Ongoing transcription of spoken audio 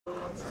So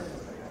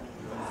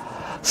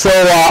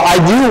I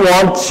do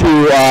want to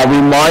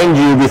remind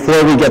you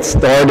before we get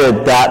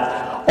started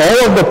that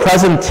all of the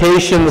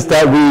presentations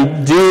that we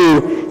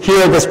do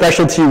here at the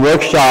Specialty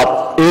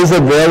Workshop is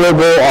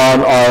available on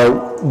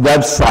our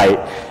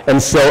website.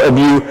 And so if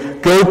you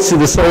go to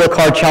the Solar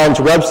Car Challenge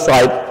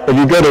website, if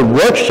you go to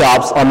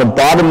workshops, on the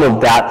bottom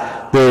of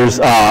that, there's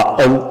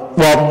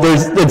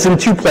it's in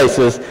two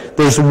places.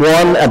 There's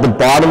one at the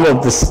bottom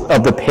of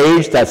the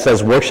page that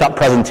says workshop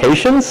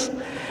presentations.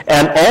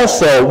 And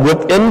also,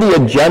 within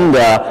the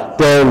agenda,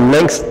 there are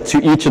links to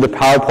each of the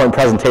PowerPoint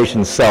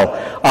presentations. So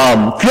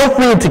feel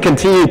free to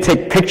continue to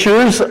take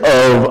pictures of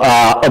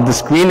the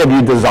screen if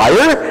you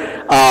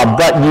desire,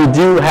 but you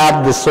do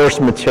have the source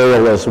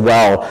material as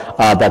well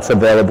that's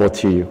available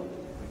to you.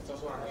 It's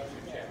also on the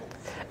YouTube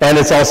channel. And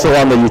it's also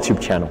on the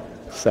YouTube channel.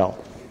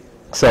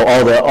 So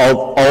all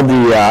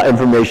the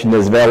information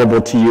is available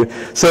to you.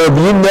 So if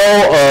you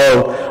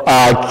know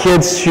of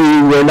kids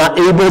who were not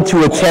able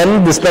to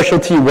attend the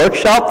specialty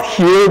workshop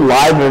here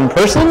live in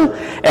person,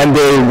 and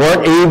they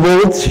weren't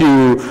able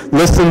to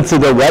listen to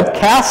the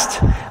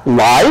webcast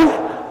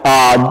live,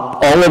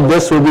 all of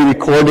this will be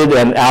recorded,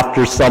 and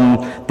after some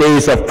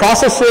days of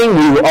processing,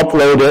 we will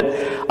upload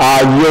it.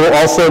 You'll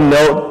also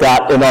note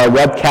that in our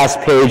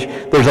webcast page,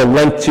 there's a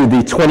link to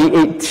the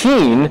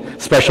 2018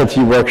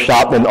 specialty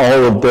workshop, and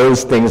all of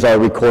those things are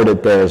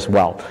recorded there as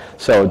well.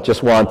 So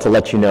just wanted to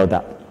let you know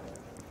that.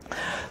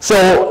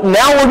 So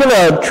now we're going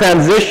to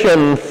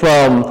transition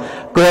from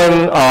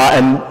going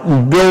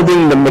and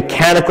building the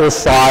mechanical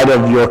side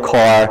of your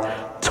car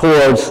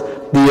towards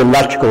the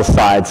electrical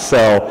side.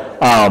 So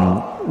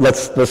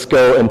let's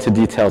go into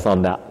details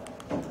on that.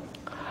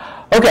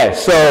 Okay,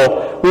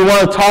 so we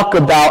want to talk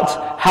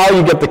about how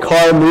you get the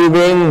car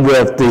moving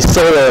with the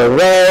solar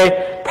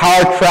array,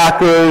 power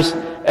trackers,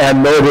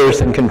 and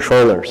motors and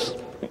controllers.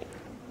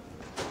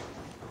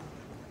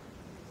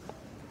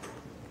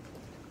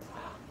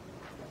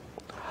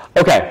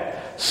 Okay,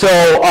 so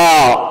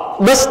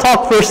let's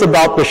talk first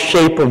about the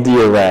shape of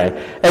the array.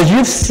 As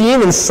you've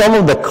seen in some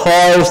of the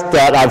cars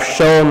that I've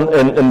shown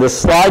in the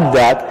slide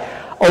deck,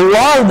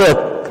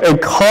 a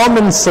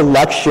common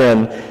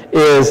selection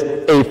is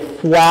a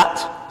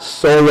flat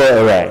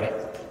solar array.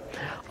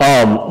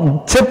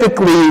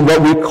 Typically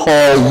what we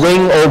call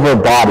wing over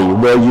body,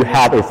 where you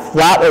have a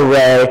flat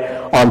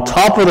array on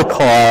top of the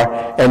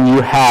car and you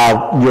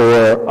have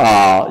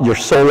your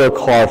solar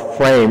car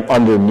frame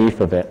underneath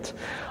of it.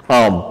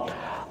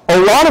 A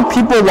lot of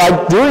people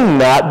like doing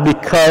that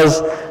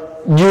because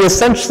you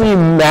essentially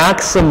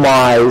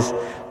maximize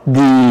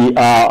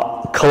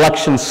the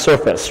collection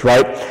surface,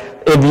 right?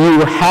 If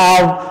you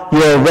have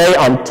your array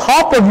on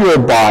top of your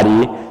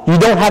body, you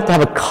don't have to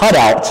have a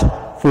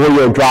cutout for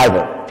your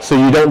driver, so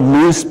you don't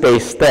lose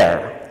space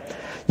there.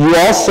 You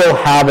also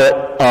have it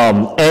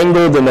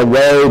angled in a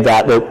way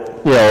that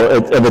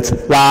if it's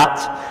flat,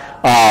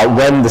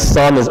 when the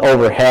sun is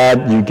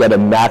overhead, you get a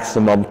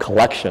maximum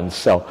collection.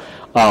 So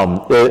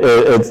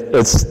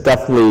it's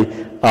definitely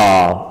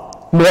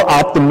more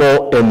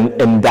optimal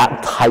in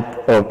that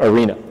type of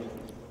arena.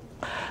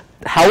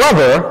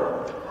 However,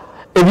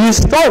 if you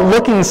start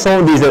looking at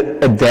some of these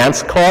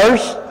advanced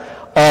cars,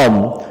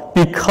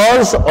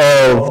 because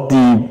of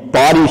the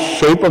body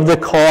shape of the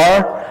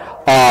car,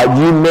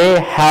 you may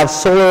have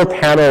solar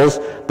panels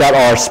that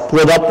are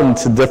split up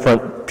into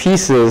different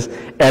pieces,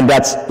 and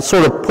that's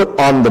sort of put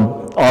on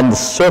the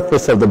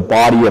surface of the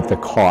body of the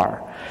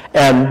car.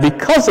 And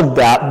because of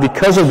that,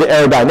 because of the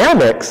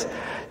aerodynamics,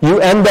 you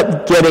end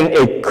up getting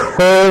a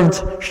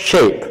curved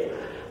shape.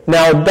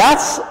 Now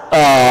that's,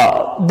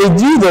 they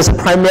do this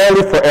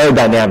primarily for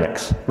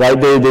aerodynamics, right?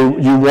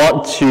 You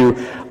want to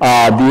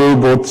be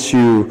able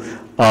to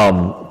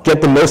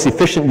get the most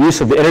efficient use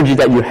of the energy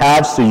that you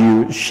have, so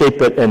you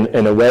shape it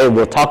in a way.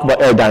 We'll talk about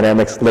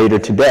aerodynamics later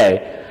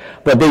today.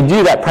 But they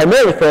do that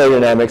primarily for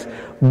aerodynamics,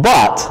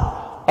 but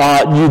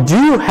you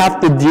do have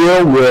to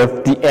deal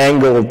with the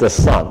angle of the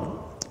sun.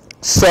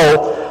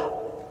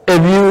 So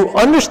if you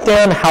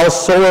understand how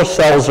solar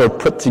cells are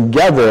put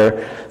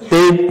together,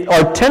 they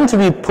tend to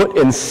be put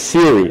in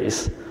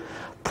series.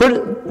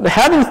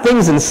 Having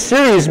things in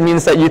series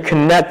means that you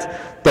connect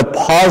the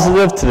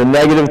positive to the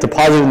negative, to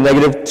positive and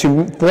negative,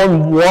 to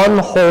form one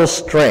whole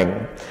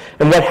string.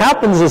 And what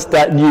happens is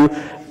that you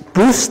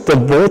boost the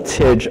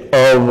voltage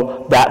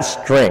of that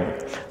string.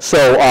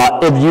 So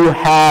if you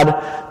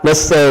had, let's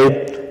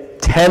say,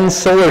 10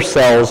 solar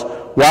cells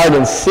wired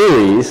in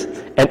series,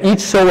 and each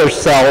solar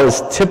cell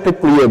is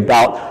typically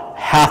about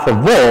half a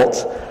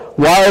volt,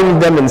 wiring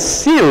them in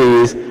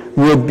series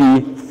would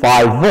be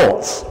 5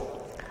 volts.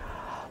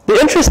 The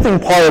interesting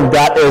part of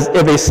that is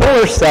if a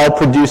solar cell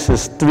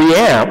produces 3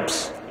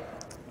 amps,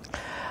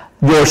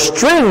 your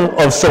string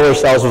of solar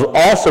cells will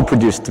also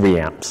produce 3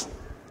 amps.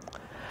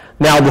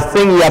 Now the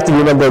thing you have to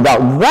remember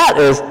about that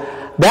is,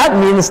 that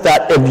means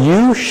that if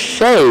you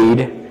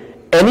shade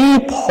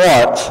any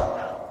part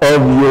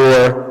of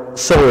your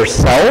solar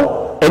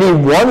cell, any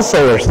one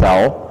solar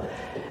cell,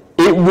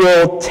 it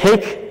will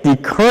take the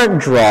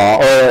current draw,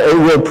 or it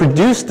will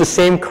produce the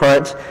same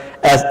current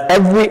as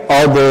every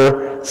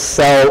other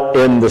cell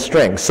in the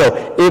string.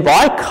 So if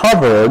I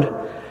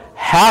covered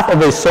half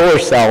of a solar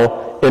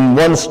cell in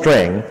one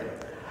string,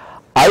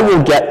 I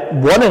will get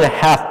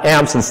 1.5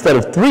 amps instead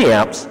of 3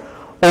 amps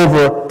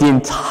over the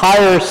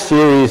entire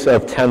series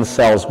of 10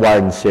 cells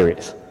wired in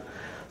series.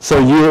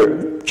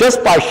 So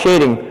just by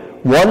shading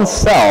one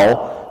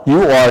cell,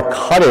 you are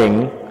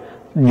cutting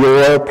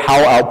your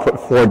power output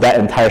for that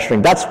entire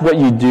string. That's what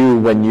you do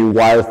when you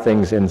wire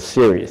things in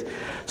series.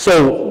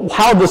 So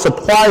how this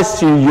applies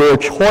to your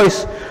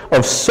choice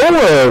of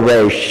solar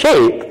array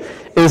shape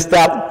is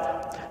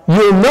that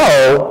you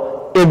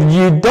know if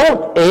you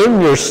don't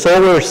aim your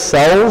solar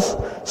cells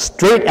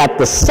straight at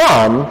the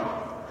sun,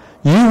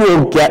 you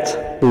will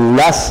get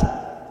less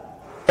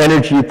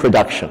energy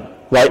production.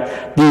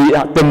 Right?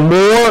 The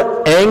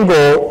more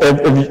angle,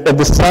 if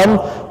the sun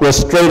was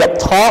straight up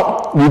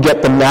top, you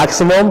get the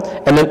maximum,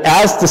 and then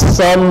as the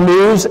sun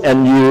moves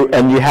and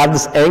you have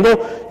this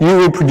angle, you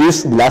will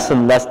produce less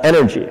and less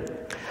energy.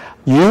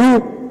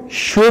 You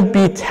should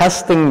be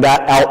testing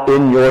that out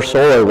in your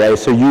solar array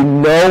so you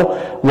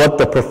know what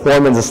the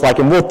performance is like,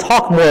 and we'll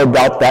talk more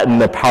about that in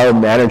the power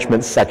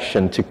management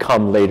section to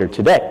come later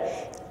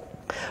today.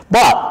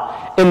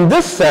 But in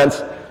this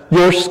sense,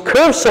 your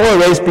curved solar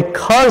arrays,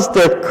 because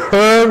they're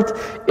curved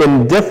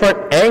in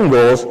different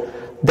angles,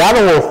 that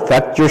will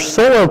affect your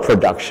solar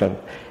production.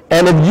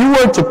 And if you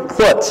were to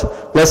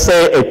put, let's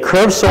say, a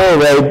curved solar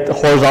array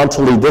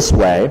horizontally this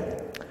way,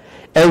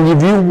 and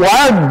if you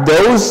wired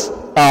those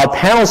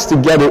panels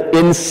together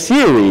in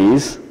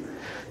series,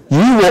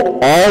 you will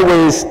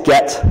always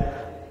get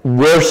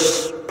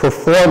worse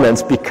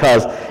performance,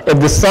 because if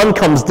the sun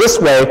comes this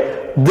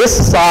way,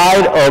 this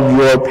side of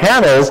your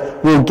panels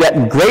will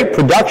get great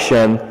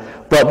production,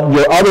 but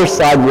your other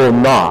side will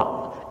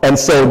not. And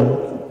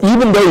so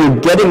even though you're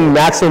getting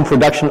maximum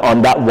production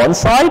on that one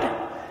side,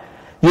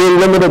 you're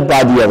limited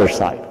by the other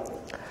side.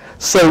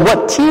 So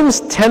what teams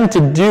tend to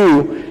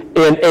do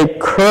in a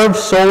curved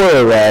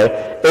solar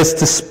array is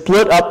to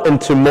split up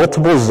into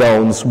multiple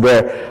zones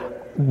where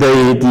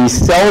the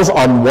cells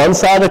on one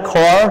side of the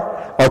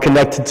car are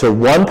connected to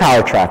one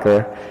power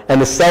tracker, and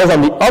the cells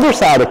on the other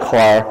side of the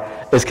car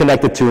is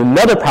connected to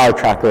another power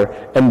tracker,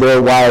 and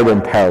they're wired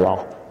in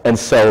parallel. And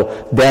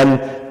so then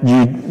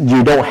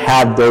you don't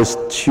have those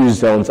two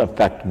zones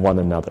affect one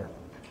another.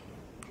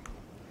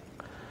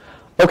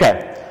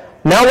 Okay,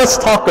 now let's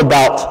talk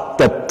about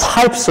the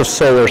types of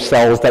solar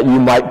cells that you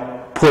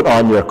might put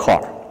on your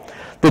car.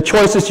 The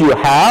choices you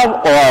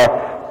have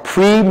are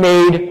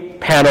pre-made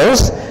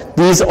panels.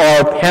 These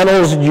are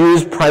panels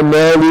used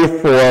primarily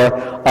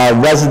for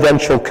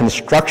residential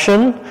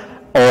construction,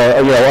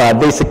 or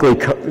basically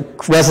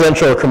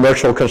residential or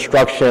commercial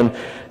construction.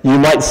 You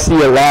might see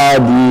a lot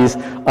of these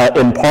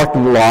in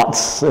parking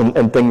lots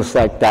and things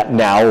like that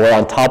now, or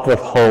on top of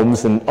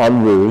homes and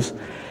on roofs.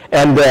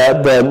 And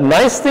the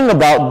nice thing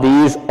about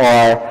these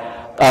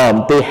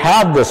are they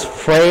have this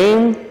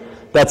frame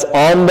that's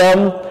on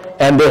them,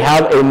 and they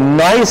have a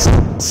nice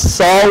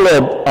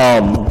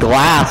solid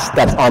glass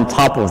that's on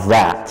top of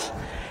that.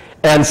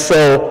 And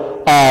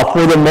so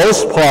for the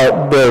most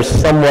part, they're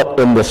somewhat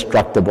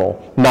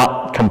indestructible.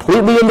 Not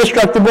completely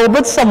indestructible,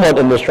 but somewhat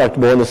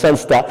indestructible in the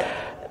sense that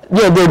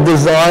they're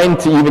designed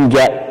to even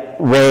get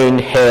rain,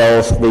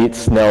 hail, sleet,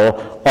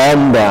 snow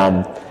on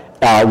them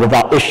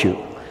without issue.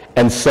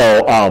 And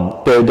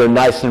so they're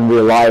nice and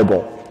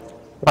reliable.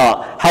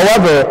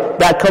 However,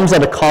 that comes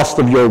at a cost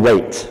of your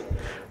weight.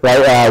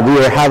 Right? We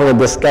were having a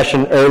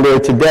discussion earlier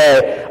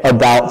today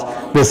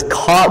about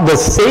the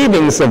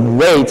savings of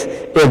weight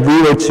if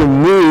we were to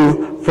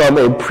move from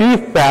a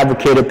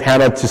prefabricated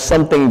panel to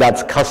something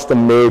that's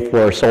custom made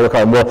for a solar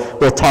car. And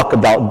we'll talk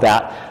about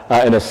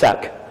that in a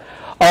sec.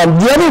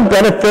 The other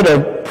benefit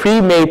of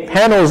pre-made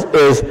panels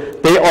is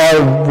they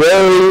are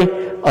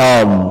very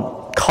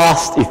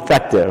cost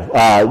effective.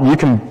 You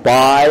can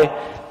buy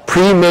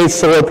pre-made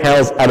solar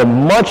panels at a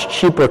much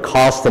cheaper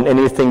cost than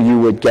anything you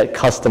would get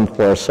custom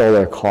for a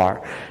solar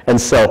car. And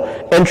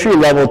so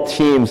entry-level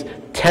teams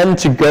tend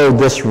to go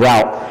this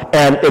route.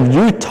 And if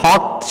you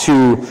talk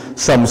to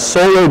some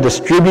solar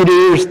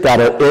distributors that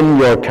are in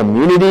your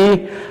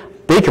community,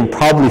 they can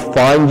probably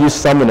find you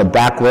some in a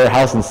back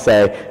warehouse and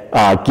say,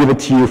 give it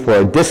to you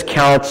for a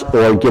discount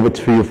or give it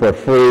to you for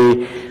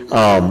free.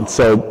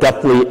 So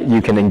definitely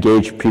you can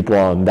engage people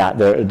on that.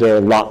 They're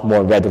a lot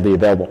more readily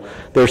available.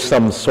 There's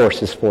some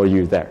sources for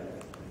you there.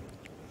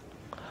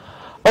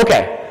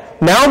 Okay,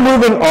 now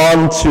moving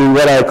on to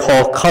what I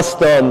call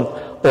custom,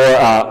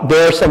 or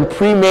there are some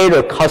pre-made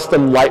or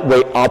custom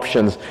lightweight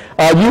options.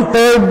 You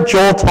heard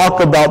Joel talk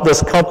about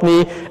this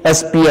company,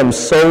 SBM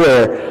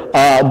Solar.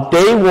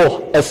 They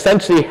will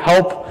essentially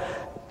help,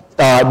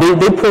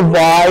 they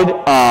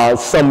provide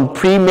some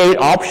pre-made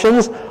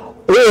options,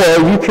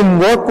 or you can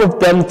work with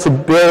them to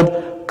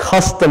build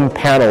custom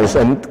panels,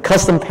 and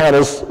custom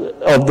panels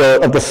of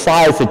the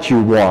size that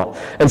you want.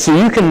 And so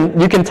you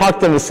can talk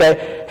to them and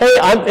say, hey,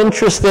 I'm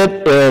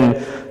interested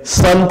in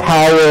sun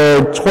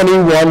power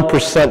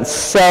 21%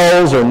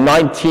 cells or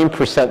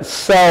 19%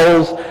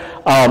 cells.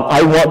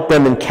 I want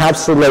them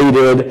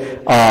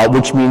encapsulated,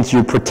 which means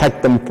you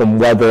protect them from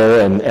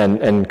weather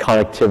and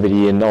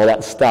connectivity and all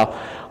that stuff,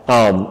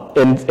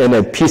 in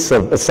a piece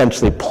of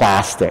essentially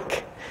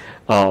plastic.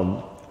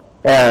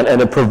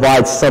 And it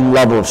provides some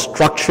level of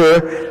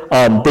structure.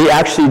 They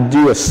actually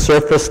do a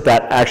surface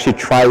that actually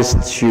tries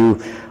to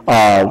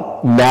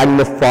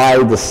magnify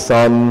the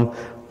sun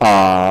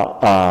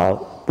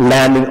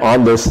landing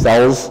on those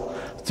cells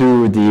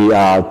through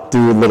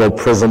little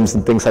prisms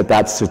and things like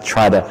that to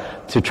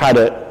try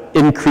to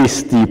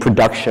increase the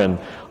production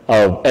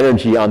of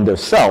energy on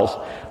those cells.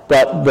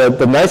 But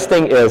the nice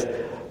thing is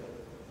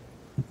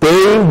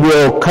they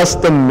will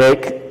custom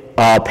make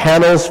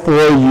panels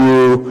for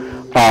you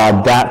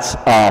that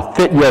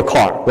fit your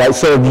car, right?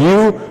 So if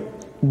you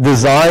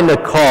design a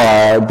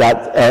car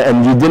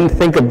and you didn't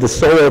think of the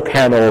solar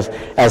panels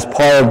as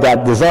part of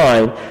that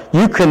design,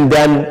 you can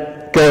then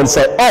go and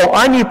say, oh,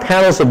 I need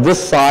panels of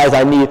this size.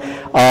 I need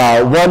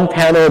one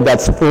panel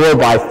that's 4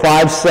 by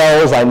 5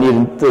 cells. I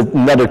need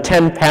another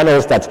 10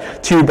 panels that's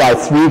 2 by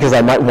 3 because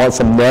I might want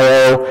some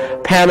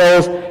narrow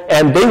panels,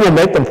 and they will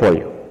make them for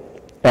you.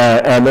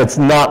 And it's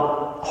not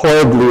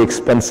horribly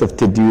expensive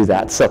to do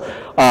that. So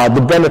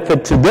the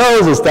benefit to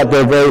those is that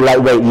they're very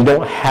lightweight. You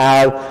don't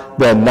have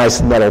the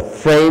nice metal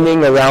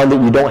framing around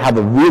it. You don't have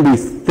a really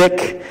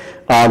thick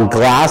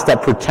glass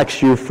that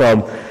protects you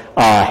from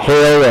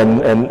hail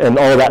and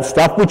all that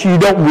stuff, which you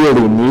don't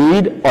really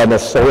need on a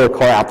solar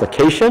car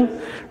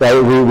application, right?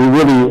 We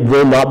really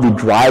will not be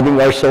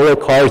driving our solar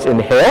cars in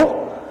hail.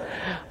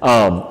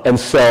 And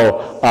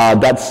so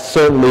that's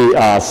certainly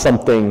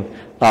something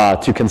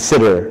to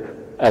consider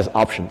as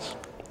options.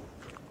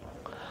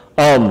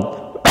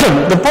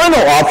 The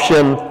final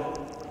option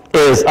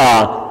is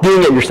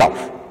doing it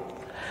yourself.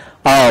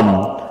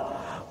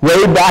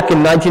 Way back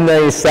in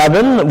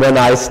 1997, when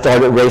I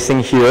started racing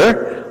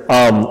here,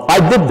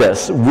 I did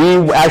this.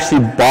 We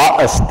actually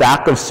bought a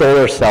stack of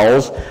solar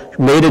cells,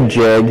 made a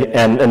jig,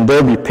 and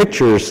there'll be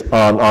pictures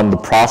on the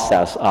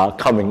process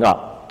coming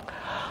up.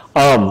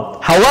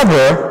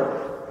 However,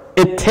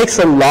 it takes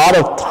a lot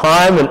of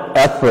time and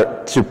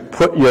effort to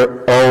put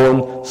your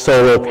own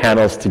solar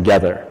panels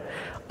together.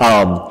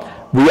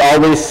 We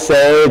always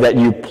say that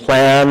you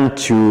plan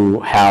to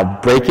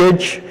have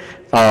breakage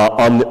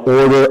on the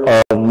order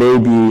of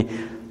maybe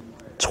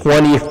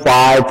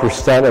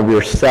 25% of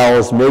your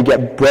cells may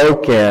get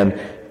broken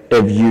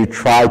if you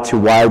try to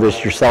wire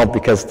this yourself,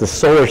 because the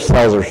solar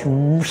cells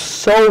are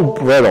so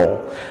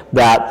brittle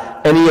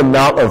that any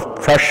amount of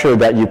pressure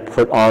that you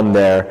put on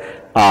there,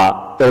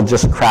 it'll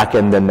just crack,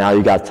 and then now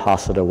you got to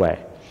toss it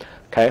away.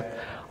 Okay.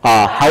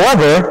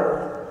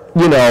 However,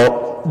 you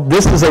know,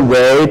 this is a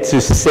way to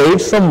save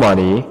some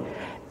money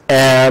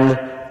and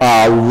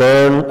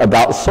learn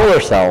about solar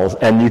cells,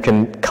 and you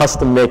can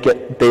custom make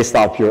it based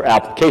off your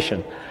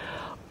application.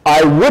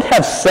 I would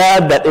have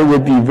said that it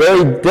would be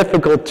very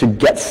difficult to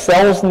get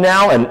cells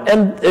now, and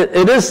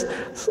it is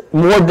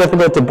more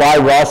difficult to buy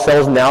raw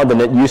cells now than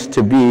it used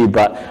to be,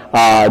 but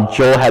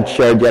Joel had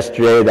shared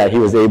yesterday that he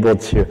was able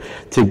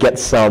to get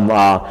some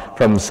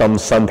from some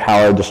sun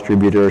power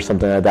distributor or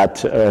something like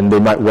that, and they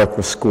might work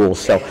with schools.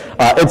 So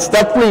it's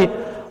definitely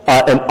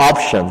an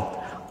option.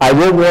 I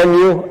will warn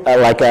you,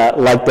 like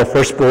the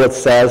first bullet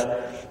says,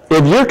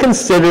 if you're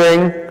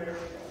considering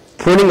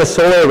putting a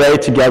solar array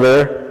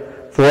together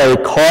for a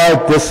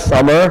car this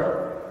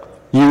summer,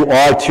 you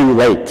are too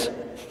late.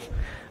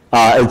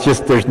 It's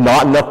just there's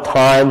not enough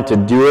time to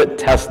do it,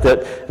 test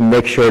it, and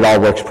make sure it all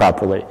works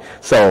properly.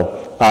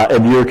 So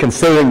if you're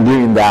considering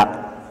doing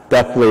that,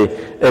 definitely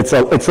it's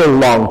a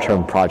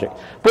long-term project.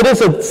 But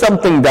it's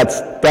something that's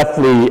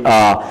definitely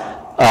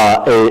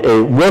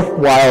a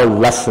worthwhile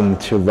lesson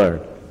to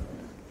learn.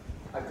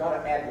 I've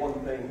got to add one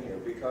thing here,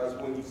 because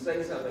when you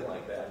say something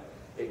like that,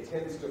 it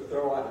tends to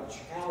throw out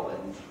a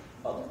challenge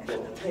of,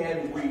 well,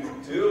 can we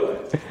do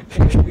it?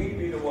 Can we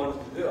be the ones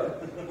to do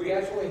it? We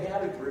actually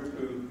had a group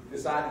who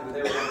decided that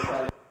they were going to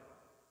try to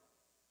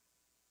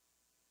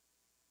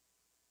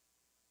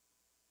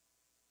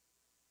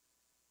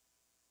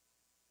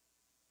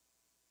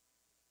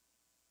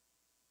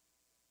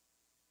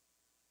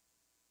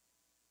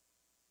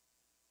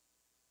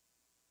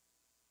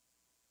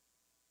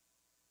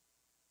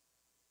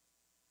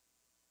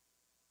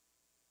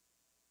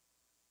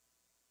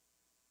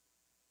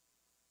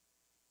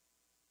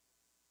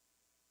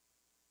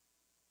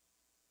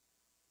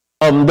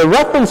the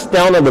reference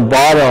down at the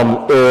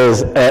bottom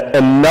is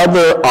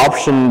another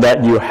option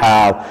that you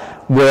have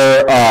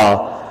where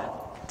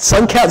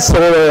Suncat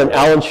Solar and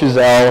Alan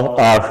Chazelle,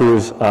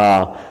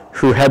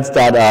 who heads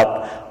that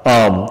up,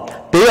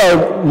 they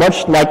are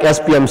much like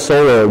SBM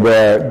Solar,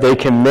 where they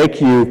can make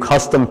you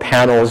custom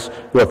panels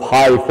with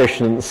high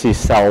efficiency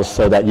cells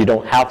so that you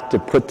don't have to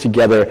put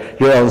together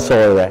your own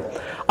solar array.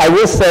 I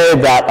will say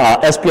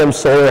that SBM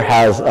Solar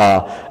has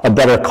a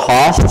better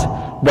cost,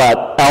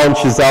 but Alan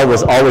Chazelle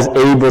was always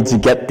able to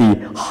get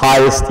the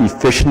highest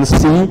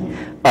efficiency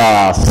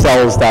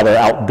cells that are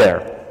out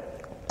there.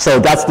 So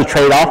that's the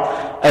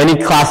trade-off.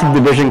 Any classic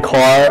division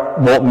car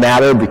won't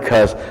matter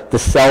because the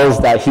cells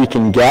that he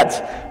can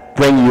get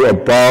bring you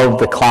above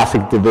the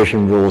classic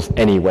division rules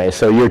anyway.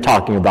 So you're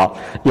talking about,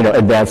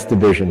 advanced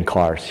division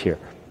cars here.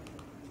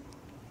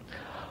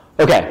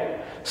 Okay,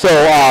 so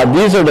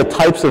these are the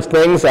types of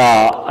things.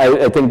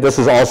 I think this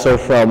is also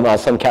from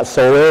Suncat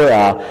Solar.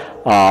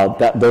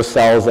 Those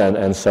cells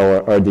and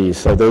so are these.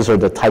 So those are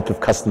the type of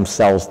custom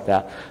cells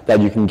that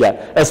you can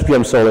get.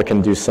 SPM Solar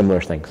can do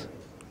similar things.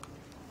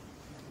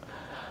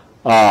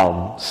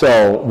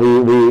 So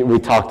we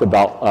talked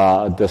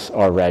about this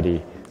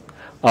already.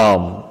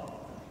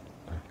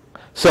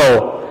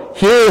 So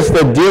here's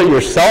the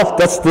do-it-yourself.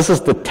 This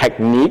is the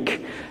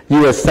technique.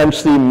 You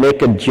essentially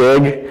make a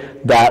jig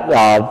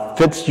that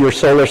fits your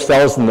solar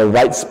cells in the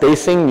right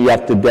spacing. You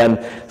have to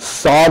then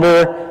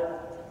solder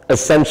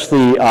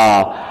essentially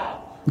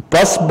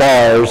bus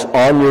bars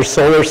on your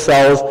solar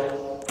cells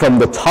from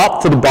the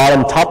top to the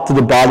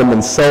bottom,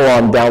 and so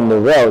on down the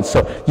road.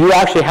 So you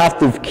actually have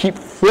to keep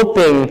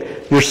flipping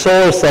your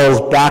solar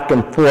cells back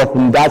and forth,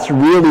 and that's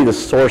really the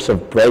source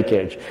of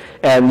breakage.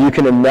 And you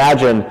can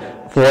imagine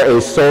for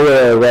a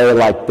solar array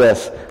like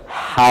this,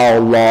 how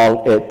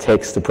long it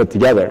takes to put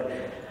together.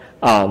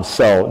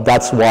 So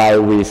that's why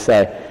we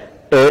say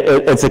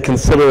it's a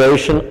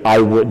consideration. I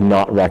would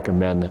not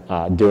recommend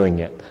doing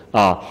it.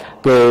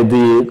 The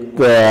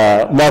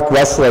Mark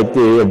Westlake,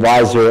 the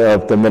advisor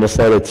of the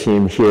Minnesota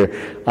team here,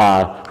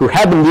 who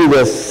had to do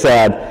this,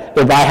 said,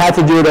 if I had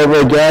to do it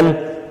over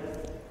again,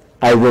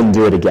 I wouldn't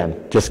do it again.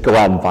 Just go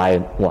out and buy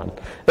one.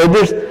 And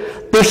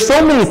there's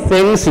so many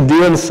things to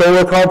do in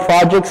solar car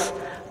projects.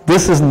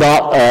 This is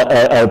not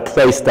a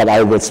place that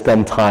I would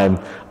spend time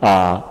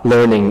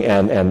learning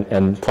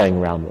and playing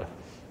around with.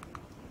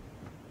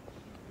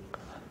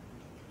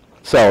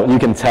 So you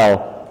can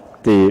tell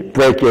the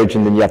breakage,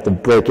 and then you have to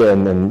break it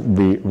and then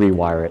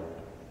rewire it.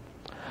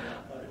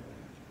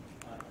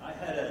 I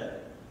had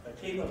a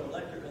team of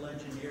electrical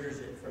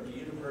engineers from the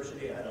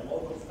university. I had a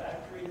local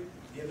factory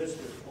give us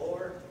the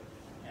floor,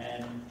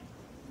 and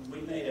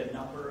we made a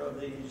number of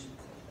these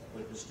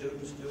with the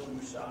students doing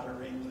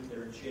soldering with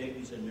their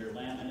jigs and their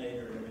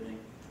laminator and everything.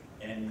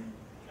 And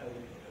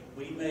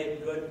we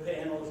made good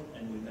panels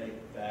and we made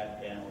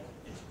bad panels.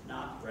 It's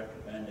not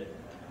recommended.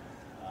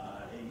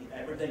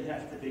 Everything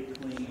has to be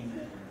clean,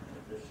 and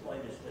the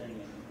slightest thing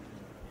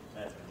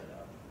messes it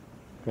up.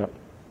 Yep.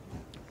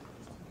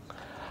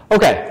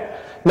 Okay,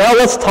 now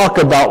let's talk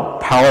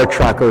about power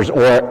trackers,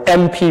 or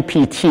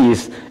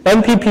MPPTs.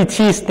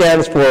 MPPT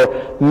stands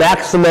for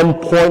Maximum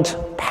Point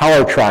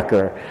Power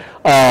Tracker.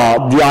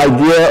 The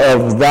idea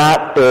of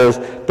that is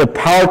the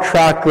power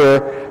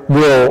tracker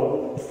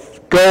will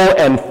go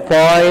and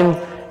find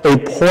a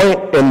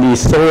point in the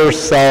solar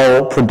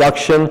cell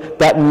production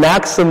that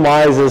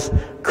maximizes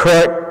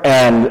current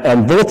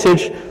and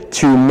voltage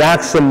to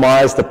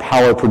maximize the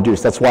power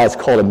produced. That's why it's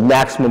called a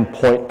maximum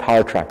point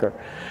power tracker.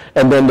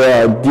 And then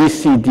there are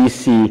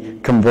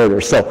DC-DC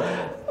converters. So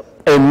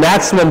a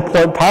maximum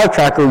point power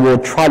tracker will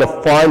try to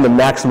find the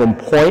maximum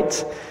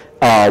point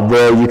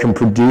where you can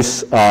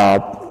produce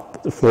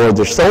for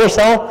the solar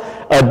cell.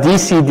 A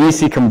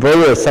DC-DC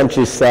converter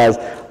essentially says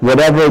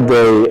whatever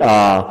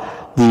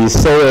the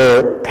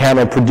solar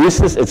panel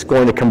produces, it's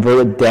going to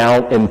convert it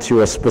down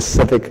into a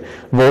specific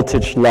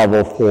voltage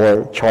level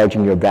for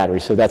charging your battery.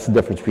 So that's the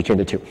difference between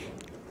the two.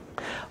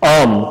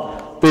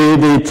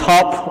 The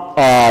top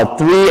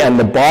three and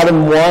the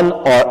bottom one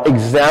are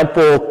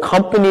example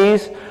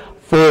companies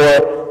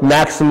for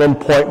maximum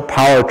point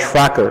power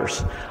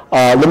trackers.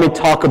 Let me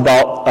talk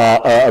about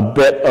a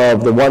bit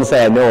of the ones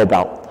that I know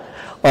about.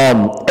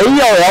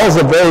 AERL is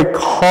a very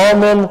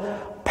common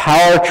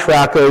power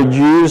tracker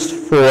used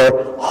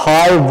for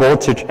high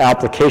voltage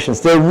applications.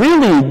 They're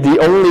really the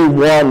only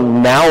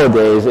one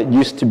nowadays, it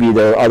used to be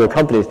there are other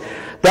companies,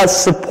 that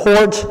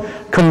support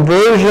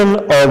conversion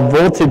of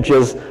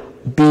voltages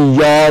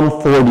beyond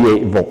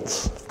 48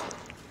 volts.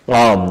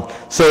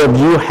 So if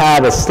you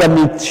have a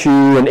 72,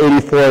 an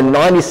 84, and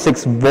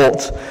 96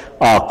 volt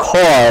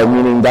car,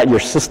 meaning that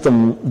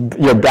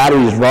your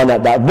batteries run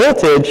at that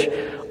voltage,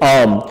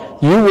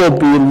 you will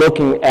be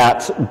looking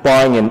at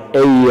buying an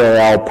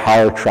AERL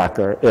power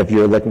tracker if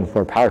you're looking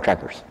for power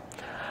trackers.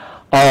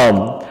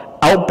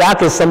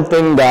 Outback is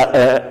something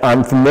that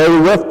I'm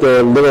familiar with. They're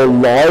a little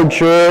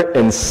larger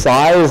in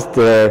size.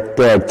 They're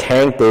a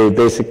tank. They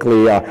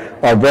basically are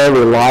very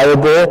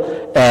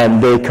reliable,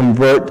 and they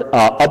convert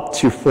up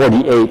to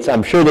 48.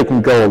 I'm sure they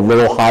can go a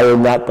little higher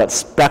than that, but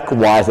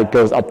spec-wise, it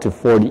goes up to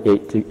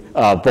 48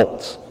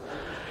 volts.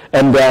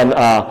 And then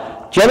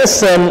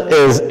Jennison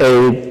is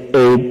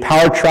a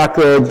power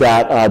tracker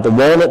that the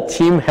Walnut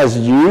team has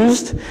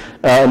used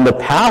in the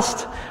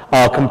past.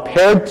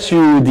 Compared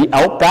to the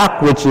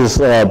Outback, which is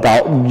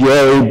about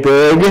yay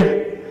big,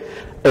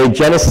 a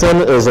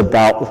Jennison is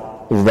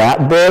about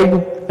that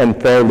big and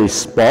fairly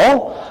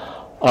small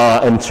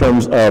in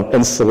terms of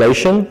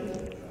installation.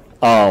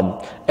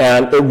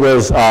 And it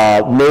was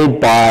made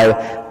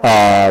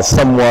by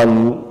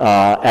someone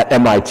at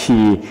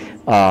MIT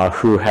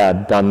who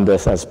had done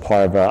this as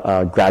part of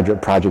a graduate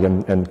project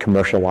and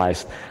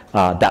commercialized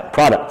that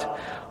product.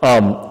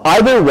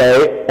 Either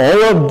way,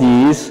 all of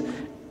these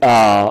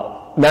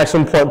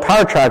maximum point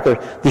power tracker,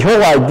 the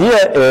whole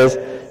idea is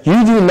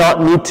you do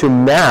not need to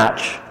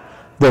match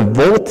the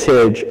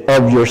voltage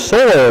of your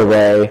solar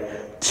array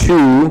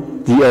to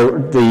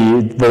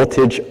the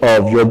voltage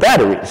of your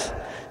batteries.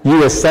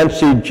 You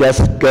essentially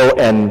just go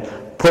and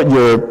put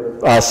your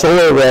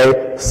solar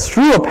array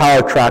through a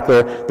power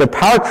tracker. The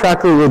power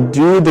tracker will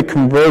do the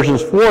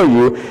conversions for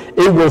you.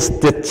 It will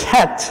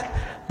detect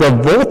the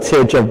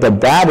voltage of the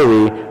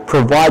battery,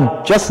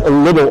 provide just a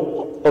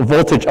little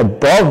voltage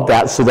above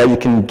that so that you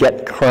can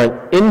get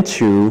current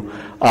into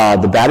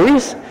the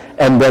batteries,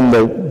 and then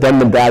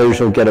the batteries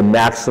will get a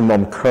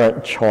maximum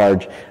current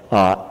charge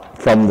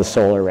from the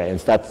solar array. And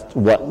that's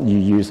what you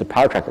use the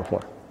power tracker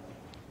for.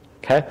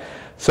 Okay?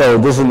 So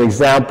this is an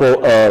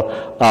example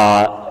of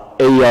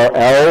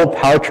ARL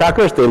power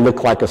trackers. They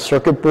look like a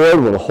circuit board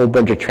with a whole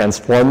bunch of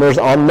transformers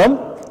on them.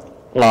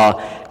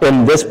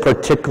 In this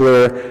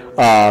particular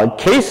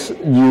case,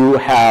 you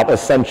have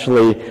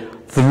essentially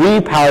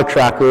 3 power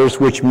trackers,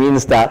 which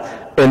means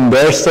that in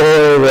their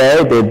solar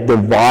array, they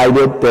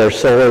divided their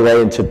solar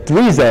array into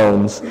 3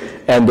 zones,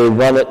 and they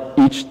run it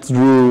each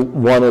through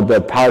one of the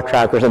power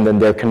trackers, and then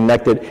they're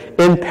connected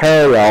in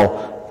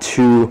parallel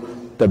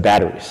to the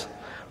batteries.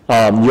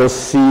 You'll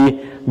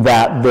see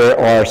that there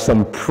are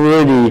some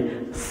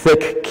pretty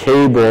thick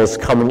cables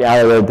coming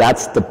out of there.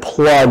 That's the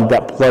plug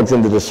that plugs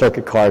into the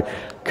circuit card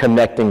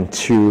connecting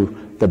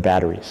to the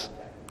batteries.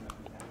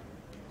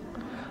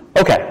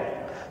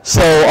 Okay,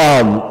 so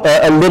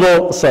a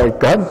little, sorry,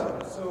 go ahead.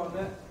 So on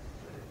that,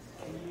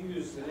 can you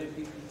use an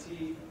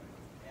MPPT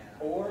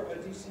or a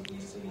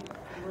DC-DC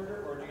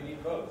converter, or do you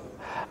need both?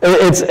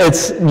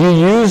 You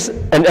use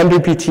an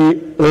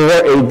MPPT or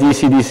a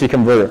DC-DC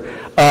converter.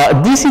 A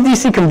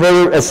DC-DC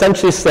converter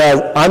essentially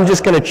says, I'm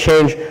just going to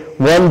change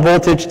one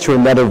voltage to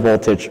another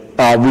voltage,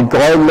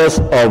 regardless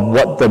of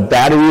what the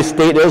battery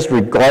state is,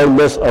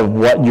 regardless of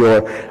what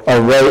your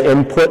array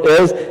input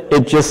is.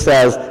 It just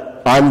says,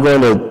 I'm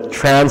going to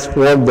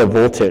transform the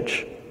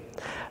voltage.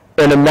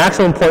 In a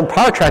maximum point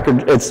power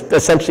tracker, it's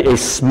essentially a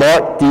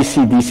smart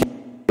DC-DC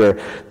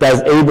converter that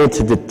is able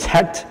to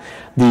detect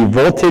the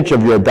voltage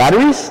of your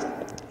batteries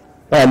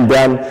and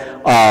then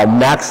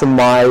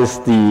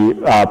maximize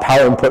the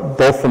power input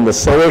both from the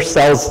solar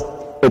cells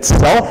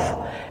itself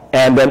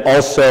and then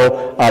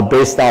also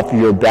based off of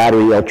your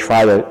battery, you'll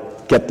try to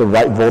get the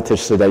right voltage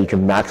so that you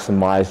can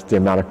maximize the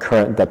amount of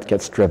current that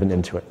gets driven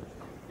into it.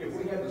 If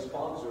we had the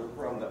sponsor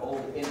from the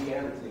old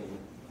Indiana team,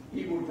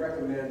 he would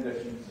recommend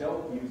that you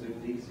don't use a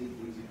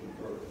DC-DC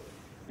converter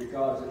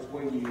because it's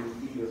when you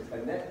either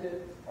connect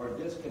it or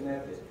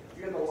disconnect it,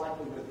 you have the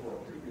likelihood for a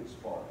pretty good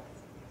spark.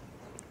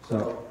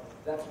 So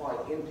that's why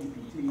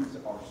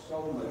MPPTs are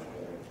so much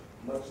better,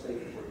 much safer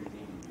for your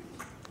need to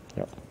use.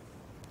 Yep.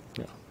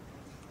 Yeah.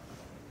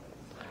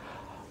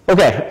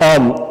 Okay,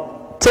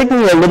 taking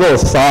a little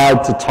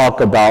aside to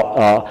talk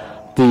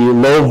about the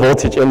low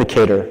voltage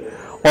indicator.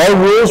 Our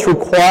rules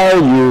require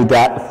you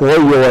that for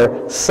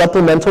your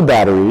supplemental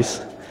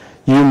batteries,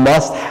 you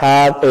must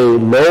have a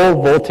low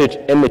voltage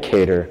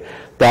indicator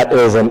that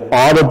is an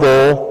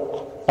audible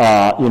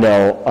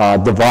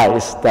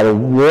device that will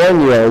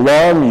warn you,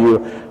 alarm you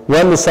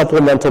when the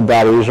supplemental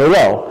batteries are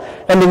low.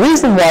 And the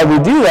reason why we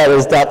do that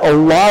is that a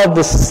lot of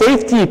the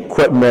safety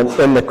equipment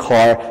in the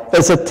car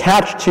is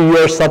attached to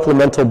your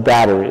supplemental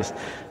batteries.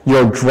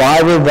 Your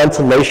driver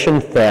ventilation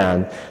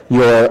fan,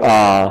 your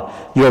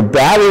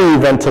battery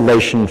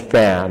ventilation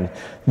fan,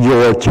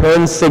 your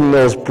turn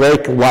signals,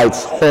 brake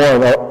lights,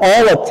 horn are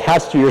all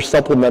attached to your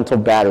supplemental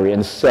battery.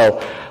 And so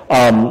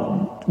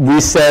we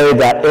say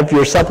that if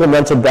your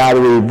supplemental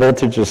battery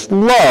voltage is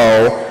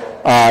low,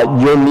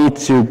 you'll need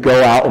to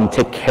go out and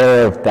take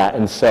care of that.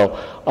 And so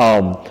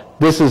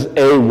this is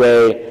a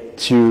way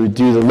to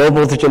do the low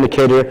voltage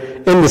indicator.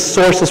 In the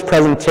sources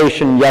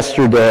presentation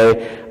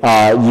yesterday,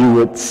 you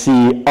would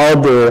see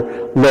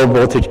other low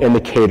voltage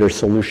indicator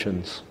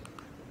solutions.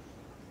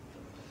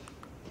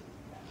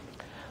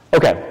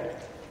 Okay,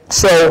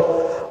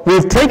 so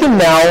we've taken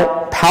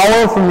now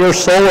power from your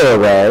solar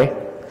array,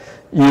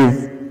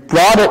 you've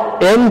brought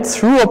it in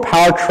through a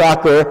power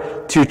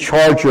tracker to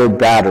charge your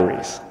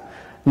batteries.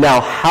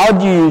 Now, how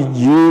do you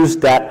use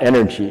that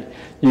energy?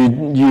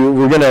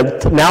 We're going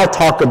to now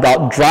talk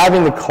about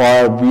driving the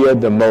car via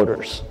the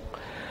motors.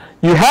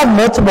 You have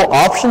multiple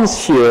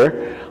options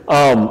here.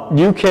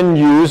 You can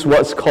use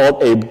what's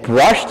called a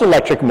brushed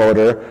electric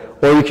motor,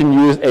 or you can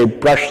use a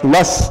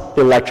brushless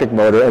electric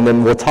motor, and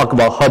then we'll talk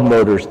about hub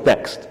motors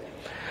next.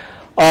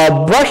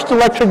 Brushed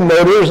electric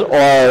motors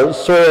are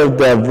sort of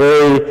the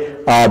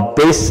very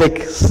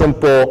basic,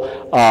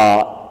 simple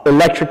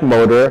electric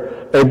motor.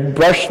 A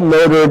brushed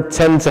motor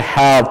tends to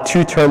have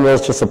 2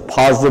 terminals, just a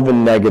positive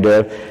and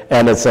negative,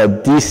 and it's a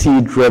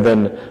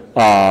DC-driven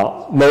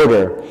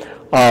motor.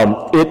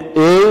 It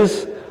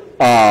is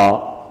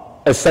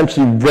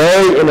essentially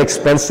very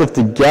inexpensive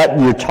to get.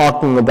 You're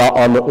talking about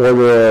on the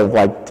order of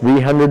like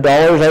 $300,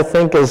 I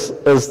think,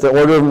 is the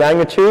order of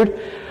magnitude.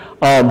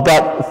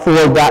 But for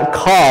that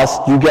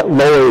cost, you get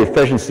lower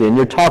efficiency, and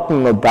you're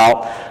talking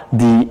about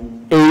the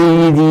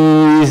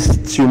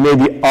 80s to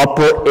maybe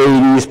upper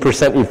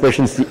 80s%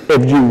 efficiency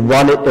if you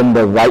run it in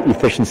the right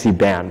efficiency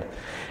band.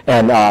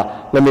 And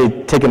let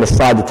me take an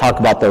aside to talk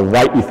about the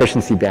right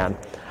efficiency band.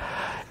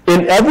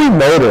 In every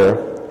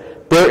motor,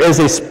 there is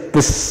a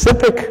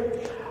specific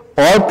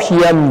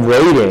RPM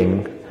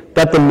rating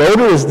that the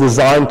motor is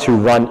designed to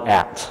run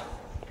at.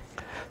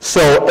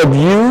 So if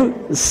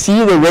you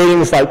see the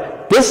ratings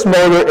like this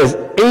motor is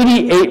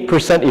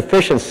 88%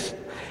 efficient,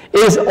 it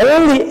is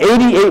only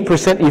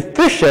 88%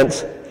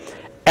 efficient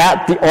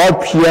at the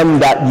RPM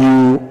that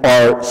you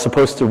are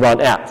supposed to run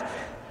at.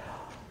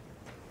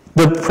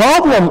 The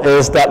problem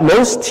is that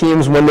most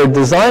teams, when they're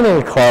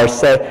designing a car,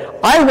 say,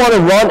 I want to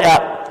run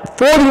at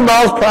 40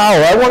 miles per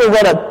hour, I want to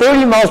run at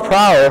 30 miles per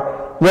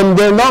hour, when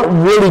they're not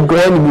really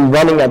going to be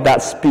running at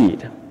that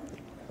speed.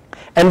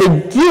 And they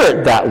gear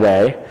it that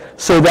way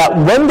so that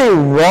when they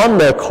run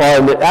their car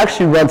and it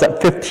actually runs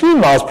at 15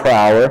 miles per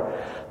hour,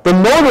 the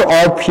motor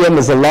RPM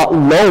is a lot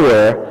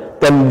lower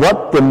than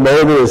what the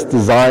motor is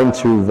designed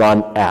to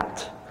run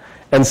at.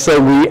 And so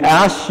we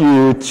ask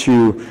you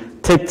to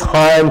take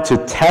time to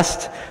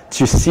test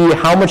to see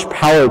how much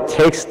power it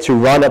takes to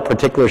run at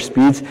particular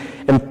speeds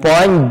and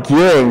find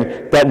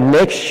gearing that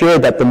makes sure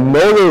that the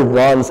motor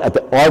runs at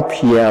the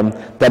RPM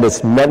that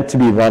it's meant to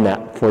be run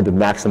at for the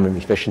maximum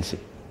efficiency.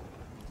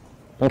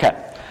 Okay.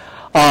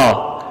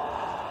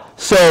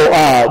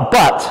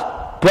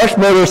 But brush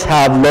motors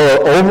have lower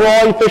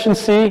overall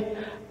efficiency.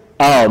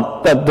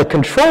 The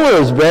controller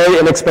is very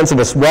inexpensive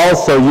as well,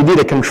 so you need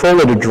a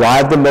controller to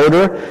drive the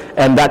motor,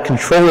 and that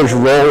controller's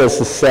role is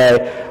to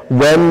say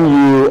when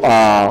you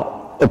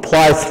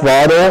apply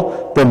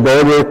throttle, the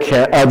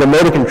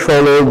motor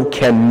controller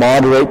can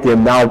moderate the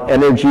amount of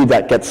energy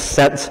that gets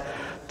sent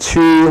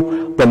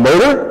to the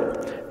motor,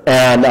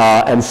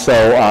 and so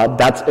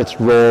that's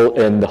its role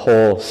in the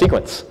whole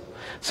sequence.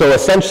 So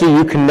essentially,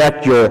 you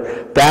connect your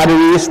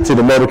batteries to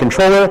the motor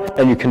controller,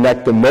 and you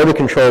connect the motor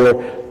controller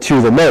to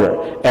the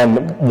motor.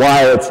 And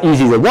why it's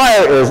easy to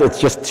wire is it's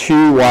just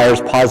two wires,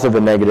 positive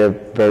and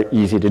negative, very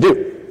easy to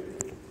do.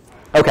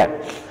 Okay,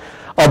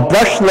 a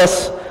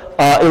brushless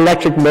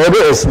electric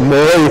motor is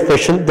more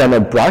efficient than a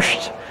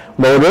brushed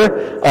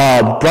motor.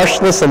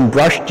 Brushless and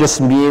brushed just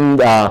mean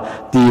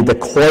the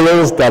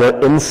coils that are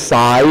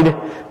inside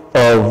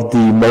of the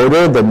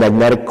motor, the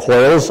magnetic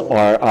coils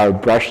are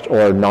brushed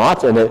or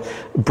not, and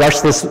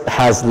brushless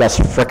has less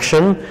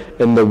friction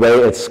in the way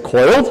it's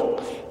coiled.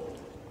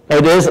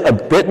 It is a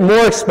bit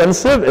more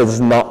expensive. It's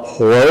not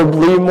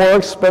horribly more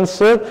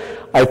expensive.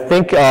 I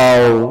think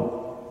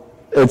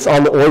it's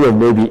on the order of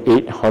maybe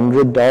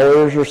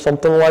 $800 or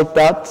something like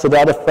that, to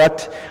that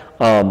effect,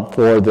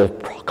 for the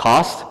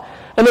cost.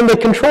 And then the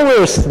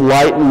controller is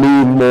slightly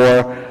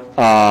more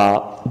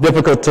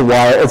difficult to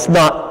wire. It's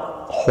not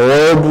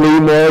horribly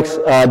more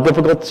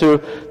difficult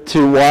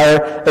to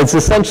wire. It's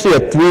essentially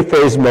a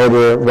three-phase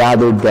motor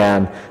rather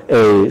than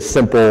a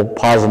simple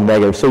positive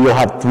negative. So you'll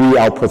have three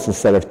outputs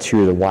instead of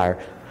two to wire.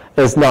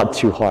 It's not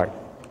too hard.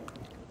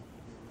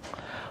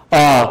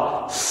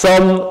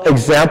 Some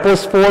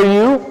examples for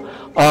you.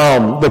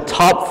 The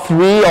top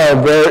three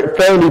are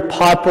fairly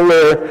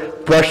popular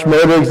brush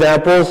motor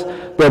examples.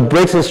 The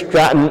Briggs &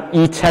 Stratton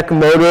E-Tech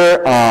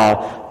motor.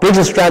 Briggs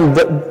 & Stratton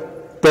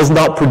does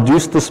not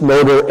produce this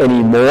motor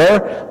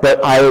anymore,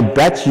 but I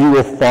bet you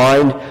will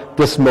find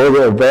this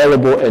motor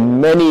available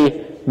in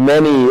many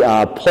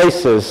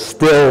places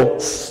still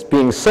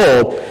being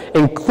sold,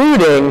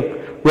 including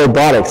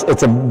robotics.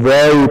 It's a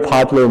very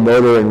popular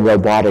motor in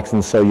robotics,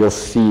 and so you'll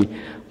see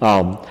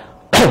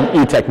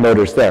E-Tech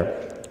motors there.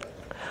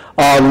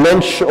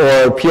 Lynch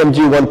or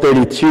PMG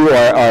 132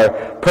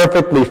 are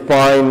perfectly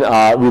fine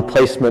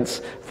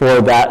replacements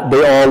for that.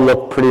 They all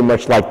look pretty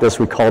much like this.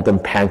 We call them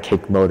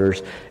pancake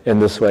motors in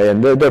this way,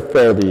 and they're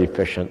fairly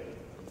efficient.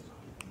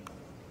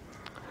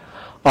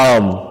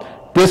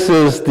 This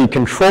is the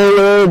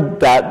controller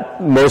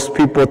that most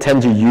people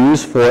tend to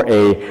use for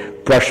a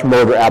brush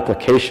motor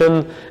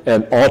application,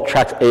 an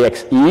Alltrax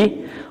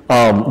AXE.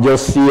 You'll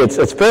see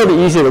it's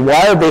fairly easy to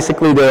wire.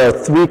 Basically, there are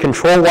three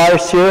control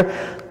wires here,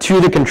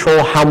 two to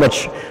control how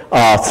much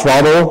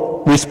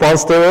throttle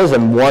response there is,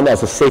 and one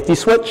as a safety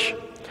switch.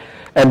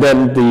 And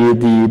then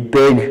the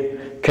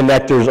big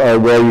connectors are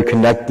where you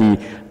connect the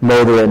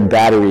motor and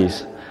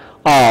batteries.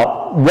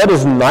 What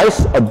is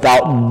nice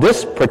about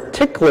this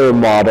particular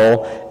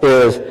model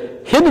is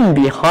hidden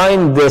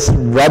behind this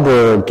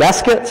rubber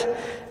gasket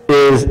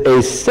is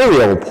a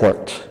serial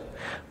port.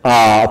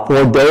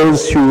 For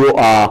those who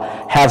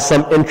have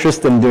some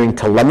interest in doing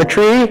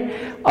telemetry,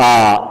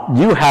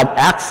 you have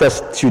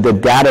access to the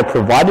data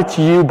provided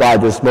to you by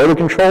this motor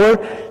controller.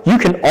 You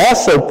can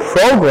also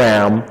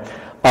program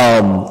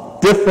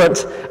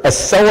different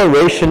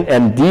acceleration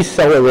and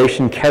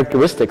deceleration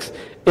characteristics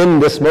in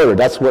this motor.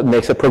 That's what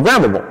makes it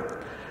programmable.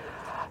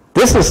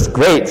 This is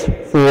great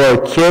for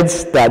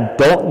kids that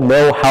don't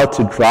know how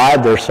to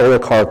drive their solar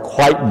car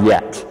quite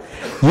yet.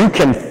 You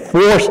can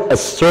force a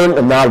certain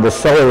amount of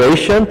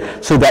acceleration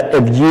so that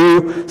if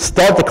you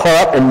start the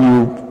car up and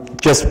you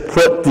just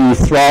put the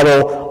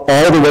throttle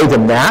all the way to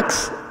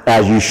max,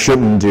 as you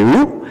shouldn't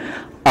do,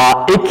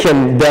 it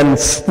can then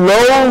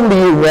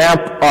slowly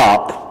ramp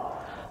up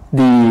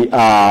the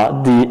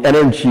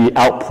energy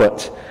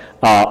output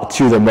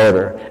to the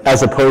motor,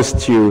 as opposed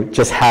to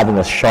just having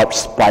a sharp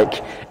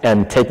spike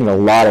and taking a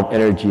lot of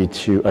energy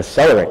to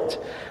accelerate.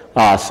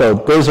 So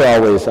those are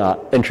always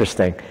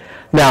interesting.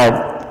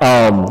 Now,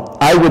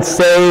 I would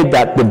say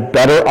that the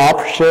better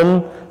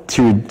option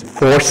to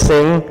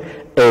forcing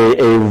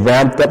a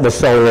ramped up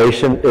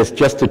acceleration is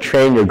just to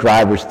train your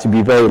drivers to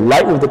be very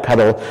light with the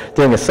pedal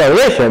during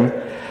acceleration,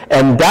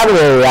 and that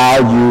will allow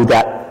you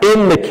that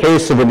in the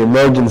case of an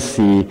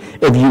emergency,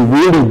 if you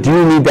really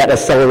do need that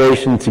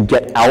acceleration to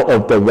get out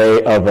of the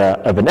way of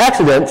an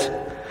accident,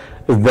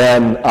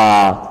 then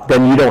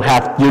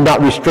you're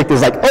not restricted.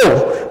 It's like,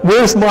 oh,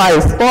 where's my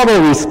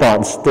throttle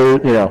response?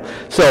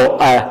 So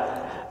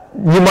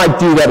you might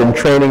do that in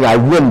training. I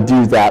wouldn't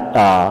do that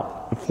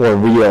for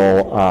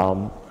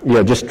real.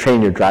 Just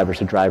train your drivers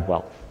to drive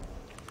well.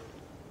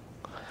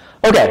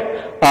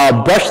 Okay,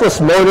 brushless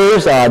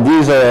motors,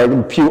 these are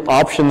a few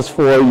options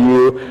for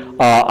you.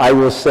 I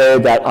will say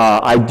that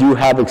I do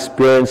have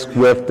experience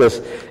with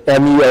this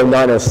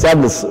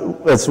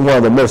ME0907. It's one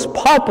of the most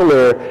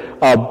popular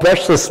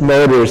brushless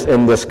motors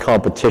in this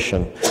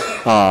competition.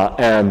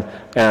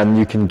 And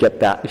you can get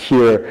that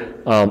here.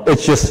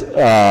 It's just,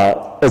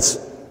 it's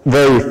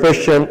very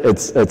efficient,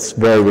 it's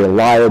very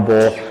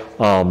reliable.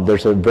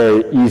 There's a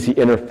very easy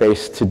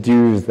interface to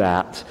do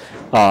that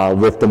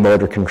with the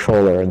motor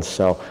controller, and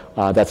so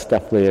that's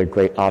definitely a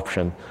great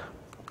option.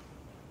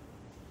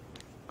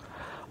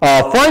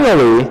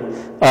 Finally,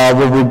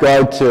 with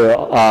regard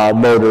to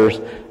motors,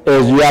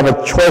 is you have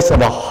a choice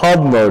of a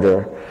hub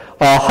motor.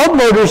 Hub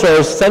motors are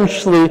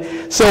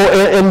essentially, so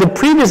in the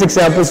previous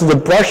examples of the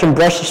brush and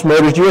brushless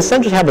motors, you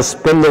essentially have a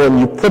spindle and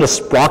you put a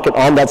sprocket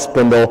on that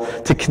spindle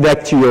to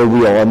connect to your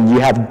wheel, and you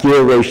have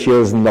gear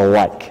ratios and the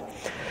like.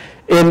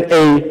 In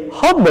a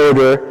hub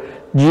motor,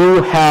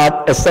 you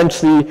have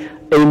essentially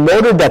a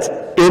motor that's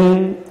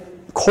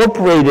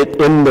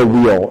incorporated in the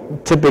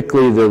wheel,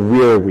 typically the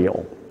rear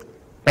wheel.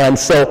 And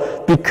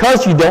so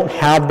because you don't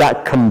have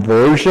that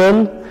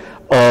conversion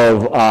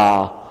of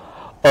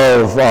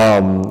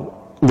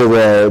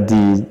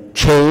the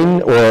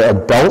chain or a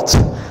belt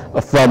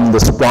from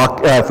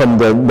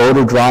the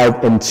motor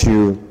drive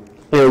into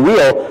your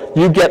wheel,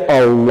 you get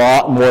a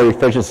lot more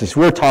efficiency. So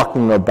we're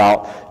talking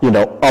about,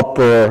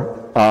 upper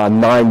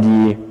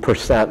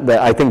 90%.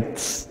 I think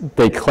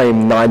they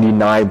claim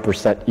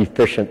 99%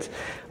 efficient.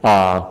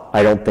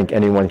 I don't think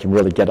anyone can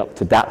really get up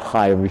to that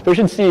high of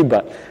efficiency,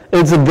 but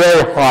it's a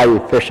very high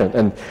efficient.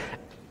 And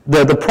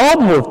the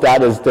problem with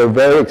that is they're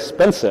very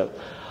expensive.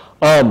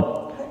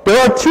 There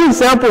are two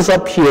examples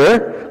up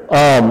here.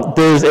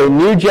 There's a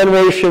new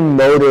generation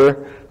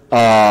motor,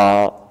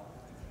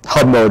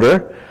 hub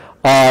motor.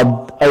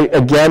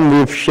 Again,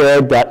 we've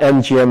shared that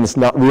NGM is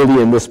not really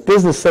in this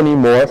business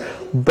anymore,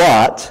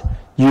 but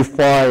you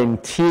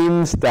find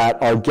teams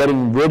that are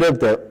getting rid of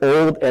their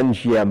old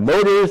NGM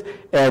motors,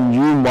 and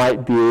you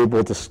might be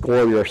able to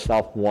score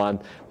yourself one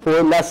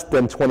for less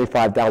than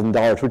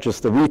 $25,000, which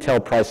is the retail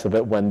price of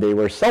it when they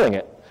were selling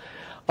it.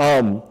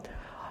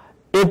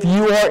 If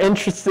you are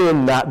interested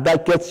in that,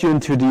 that gets you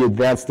into the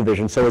advanced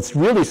division. So it's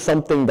really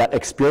something that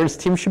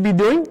experienced teams should be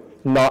doing,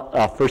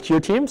 not first-year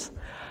teams.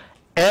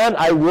 And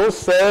I will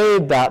say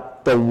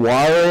that the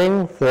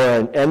wiring for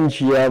an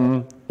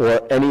NGM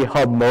or any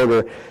hub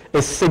motor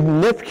is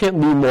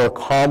significantly more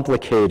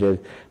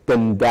complicated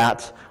than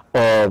that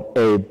of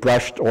a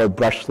brushed or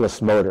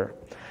brushless motor.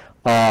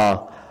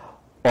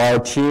 Our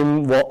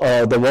team,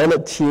 the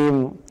Walnut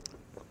team,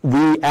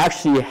 we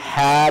actually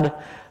had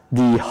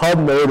the hub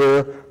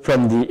motor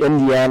from the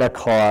Indiana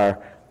car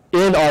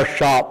in our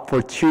shop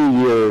for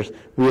 2 years.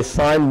 We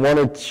assigned 1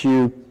 or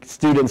 2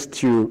 students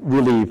to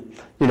really,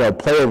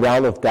 play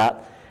around with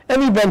that.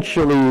 And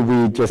eventually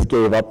we just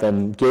gave up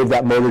and gave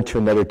that motor to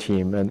another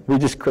team, and we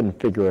just couldn't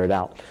figure it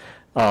out.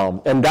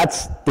 And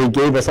they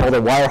gave us all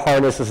the wire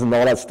harnesses and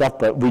all that stuff,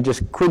 but we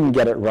just couldn't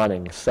get it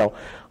running. So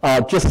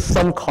just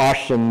some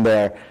caution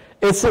there.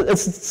 It's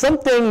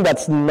something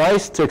that's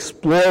nice to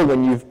explore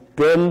when you've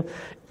been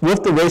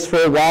with the race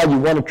for a while, you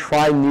want to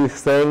try new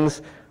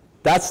things.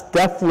 That's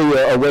definitely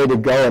a way to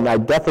go, and I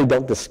definitely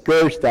don't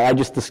discourage that. I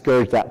just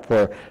discourage that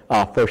for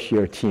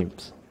first-year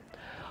teams.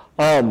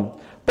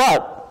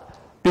 But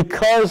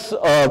because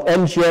of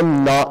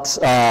NGM not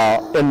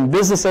in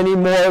business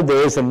anymore,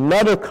 there is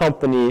another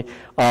company,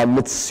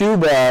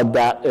 Mitsuba,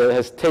 that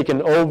has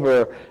taken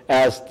over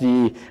as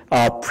the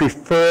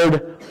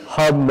preferred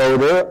hub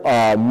motor.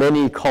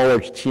 Many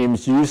college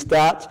teams use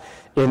that.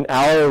 In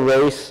our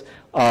race,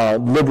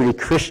 Liberty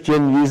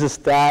Christian uses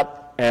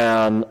that,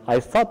 and I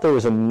thought there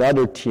was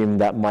another team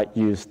that might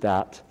use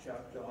that.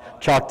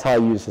 Choctaw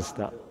uses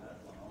that.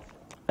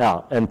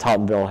 Yeah, and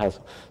Tottenville has.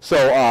 So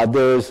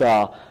there's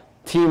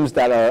teams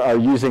that are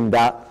using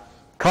that.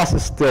 Cost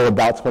is still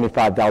about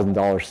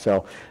 $25,000.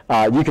 So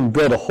you can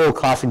build a whole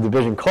classic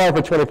division car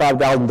for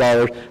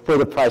 $25,000 for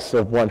the price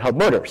of one hub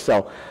motor.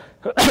 So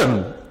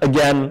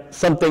again,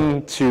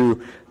 something to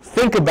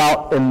think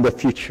about in the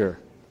future.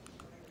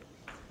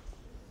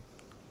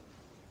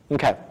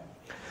 Okay,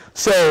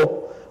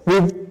 so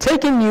we've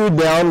taken you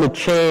down the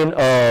chain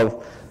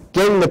of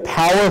getting the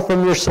power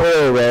from your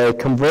solar array,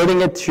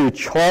 converting it to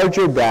charge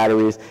your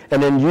batteries,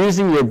 and then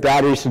using your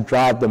batteries to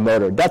drive the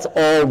motor. That's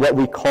all what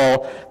we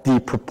call the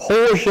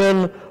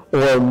propulsion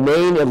or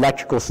main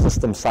electrical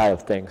system side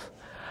of things.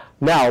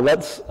 Now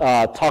let's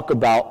talk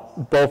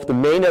about both the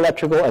main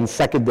electrical and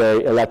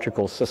secondary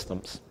electrical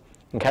systems.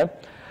 Okay,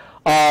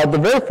 the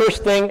very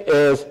first thing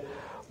is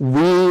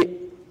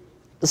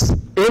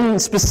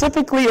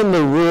specifically in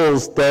the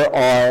rules there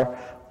are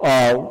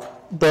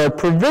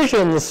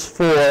provisions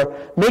for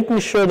making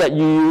sure that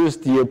you use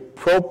the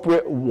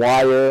appropriate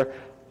wire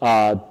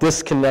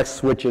disconnect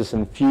switches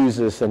and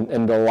fuses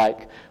and the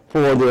like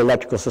for the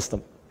electrical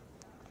system.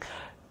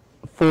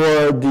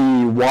 For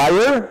the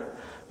wire,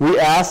 we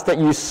ask that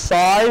you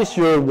size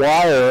your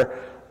wire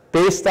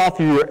based off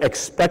of your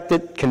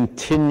expected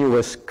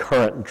continuous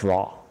current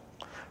draw,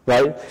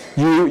 right?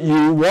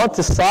 You want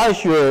to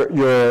size your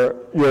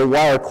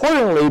wire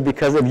accordingly,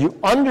 because if you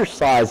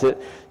undersize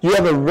it, you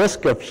have a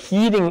risk of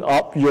heating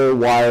up your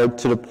wire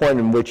to the point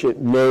in which it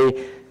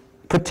may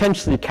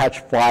potentially catch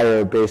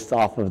fire based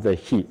off of the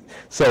heat.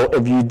 So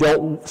if you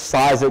don't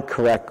size it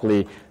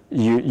correctly,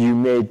 you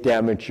may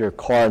damage your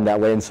car in that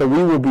way. And so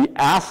we will be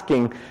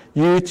asking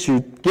you to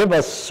give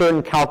us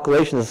certain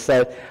calculations and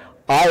say,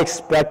 I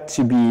expect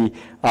to be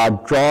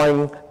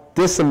drawing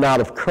this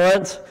amount of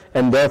current,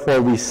 and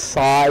therefore we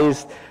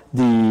size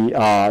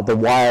the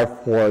wire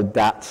for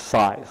that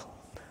size.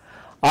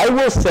 I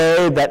will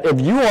say that if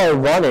you are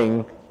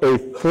running a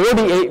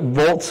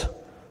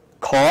 48-volt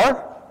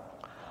car,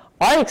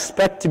 I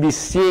expect to be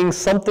seeing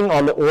something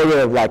on the order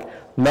of like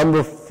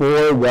number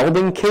 4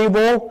 welding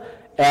cable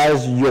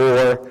as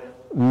your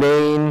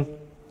main,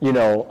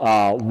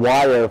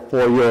 wire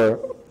for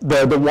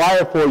the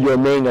wire for your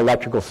main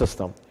electrical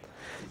system.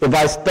 If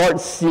I start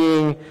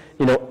seeing,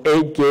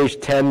 8 gauge,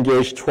 10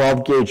 gauge,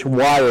 12 gauge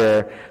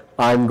wire,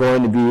 I'm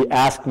going to be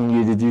asking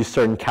you to do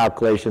certain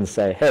calculations,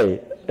 say,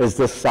 hey, is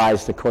this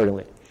sized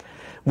accordingly?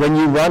 When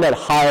you run at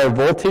higher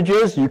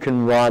voltages, you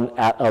can run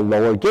at a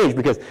lower gauge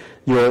because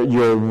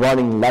you're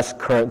running less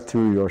current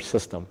through your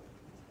system.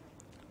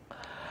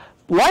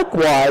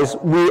 Likewise,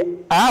 we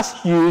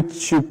ask you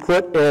to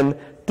put in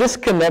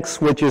disconnect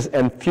switches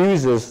and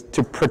fuses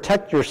to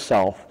protect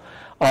yourself.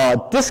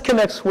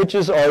 Disconnect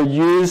switches are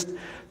used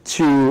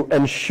to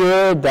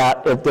ensure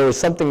that if there is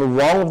something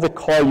wrong with the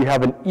car, you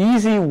have an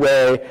easy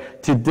way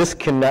to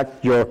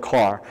disconnect your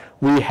car.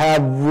 We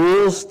have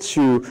rules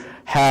to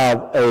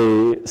have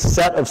a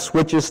set of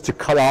switches to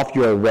cut off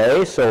your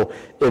array, so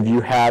if you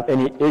have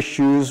any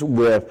issues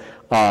with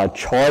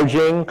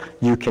charging,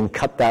 you can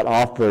cut that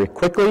off very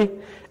quickly.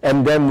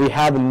 And then we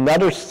have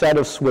another set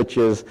of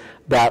switches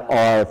that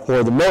are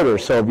for the motor.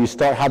 So if you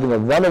start having a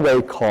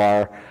runaway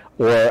car,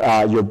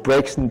 or your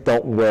brakes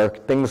don't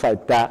work, things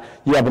like that,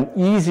 you have an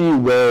easy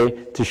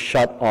way to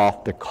shut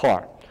off the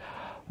car.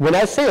 When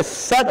I say a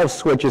set of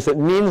switches, it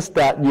means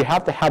that you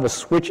have to have a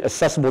switch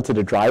accessible to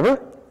the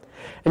driver,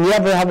 and you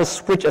have to have a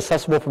switch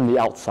accessible from the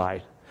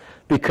outside.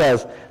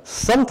 Because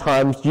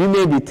sometimes you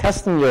may be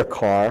testing your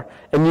car,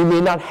 and you may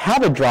not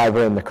have a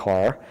driver in the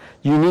car.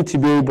 You need to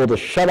be able to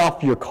shut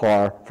off your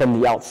car from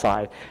the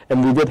outside.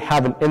 And we did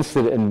have an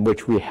incident in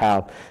which we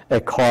have a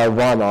car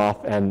run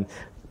off and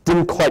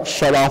didn't quite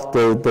shut off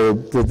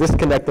the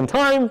disconnect in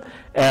time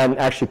and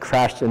actually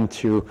crashed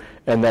into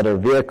another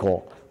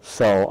vehicle.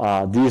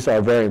 So these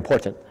are very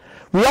important.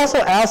 We also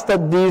ask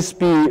that these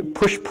be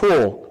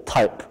push-pull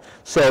type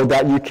so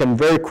that you can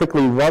very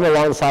quickly run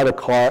alongside a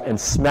car and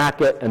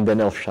smack it and then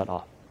it'll shut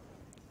off.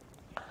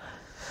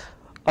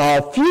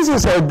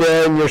 Fuses are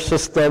there in your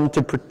system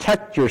to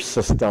protect your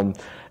system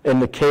in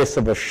the case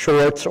of a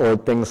short or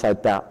things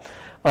like that.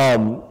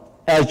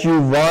 As you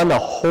run a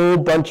whole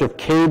bunch of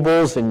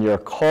cables in your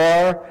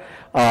car,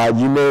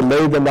 you may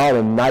lay them out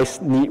in a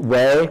nice, neat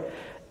way,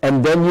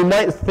 and then you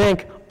might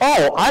think,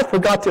 oh, I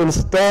forgot to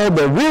install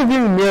the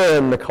rearview mirror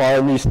in the car,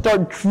 and you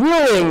start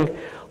drilling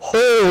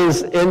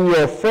holes in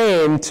your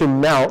frame to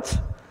mount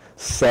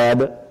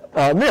said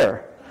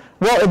mirror.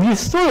 Well, if you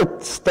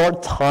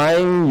start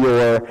tying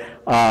your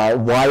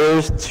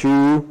wires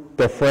to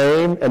the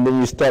frame and then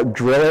you start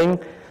drilling,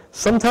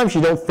 sometimes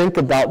you don't think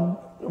about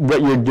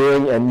what you're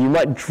doing, and you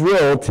might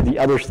drill to the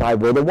other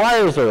side where the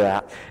wires are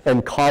at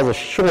and cause a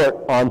short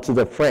onto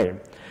the frame.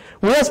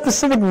 We have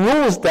specific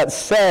rules that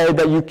say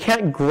that you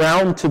can't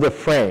ground to the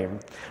frame,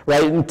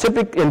 right? In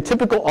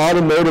typical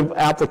automotive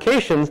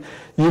applications,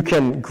 you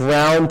can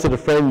ground to the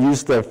frame,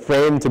 use the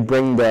frame to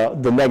bring the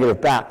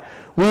negative back.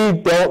 We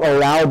don't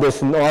allow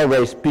this in our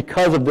race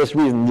because of this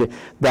reason,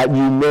 that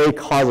you may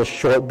cause a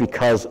short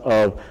because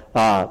of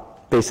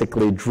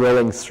basically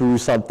drilling through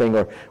something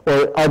or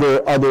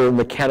other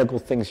mechanical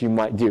things you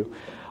might do.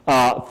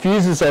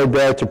 Fuses are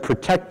there to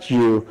protect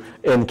you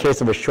in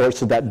case of a short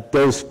so that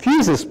those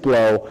fuses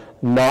blow,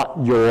 not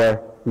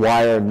your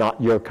wire,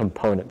 not your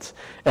components.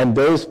 And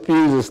those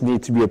fuses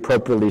need to be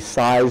appropriately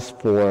sized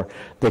for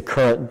the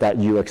current that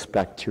you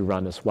expect to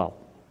run as well.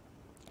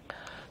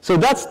 So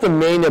that's the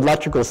main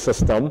electrical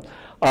system.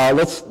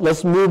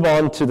 Let's move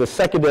on to the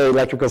secondary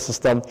electrical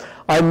system.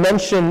 I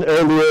mentioned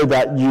earlier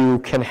that you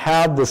can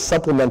have the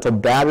supplemental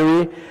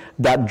battery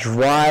that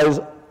drives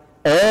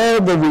all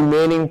the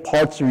remaining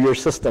parts of your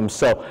system.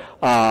 So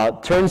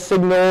turn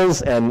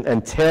signals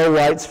and tail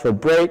lights for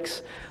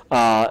brakes,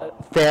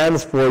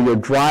 fans for your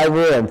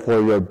driver and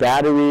for your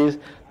batteries,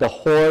 the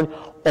horn,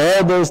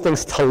 all those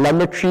things.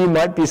 Telemetry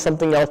might be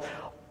something else.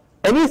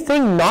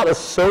 Anything not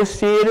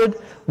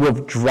associated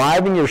with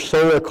driving your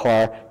solar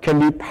car can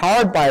be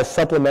powered by a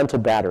supplemental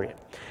battery.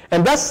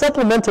 And that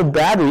supplemental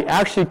battery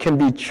actually can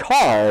be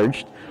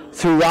charged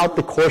throughout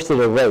the course of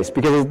the race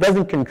because it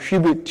doesn't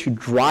contribute to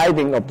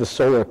driving of the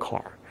solar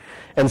car.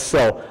 And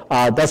so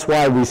that's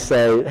why we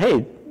say,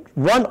 hey,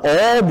 run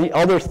all the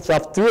other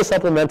stuff through a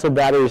supplemental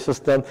battery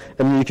system,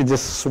 and you can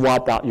just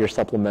swap out your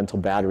supplemental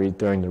battery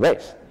during the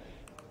race.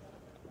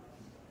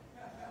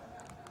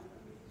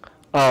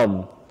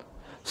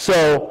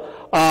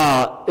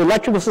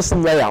 Electrical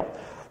system layout.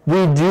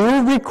 We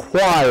do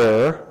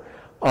require,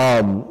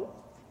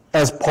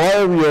 as part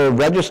of your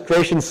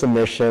registration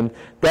submission,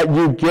 that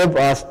you give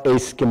us a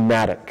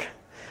schematic.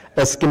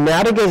 A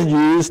schematic is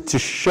used to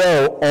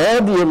show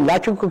all the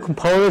electrical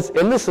components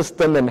in the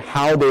system and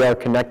how they are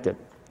connected.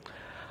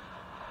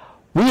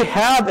 We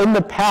have in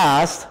the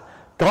past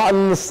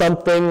gotten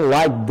something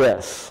like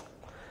this.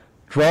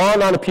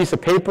 Drawn on a piece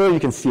of paper, you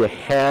can see a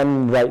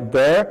hand right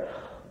there.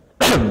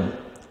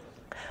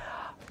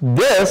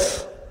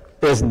 This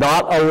is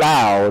not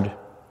allowed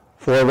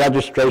for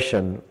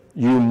registration.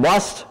 You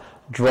must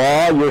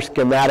draw your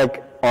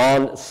schematic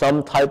on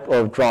some type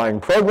of drawing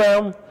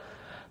program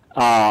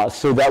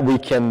so that we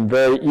can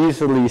very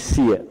easily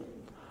see it.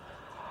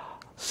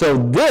 So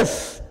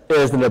this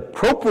is an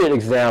appropriate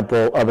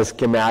example of a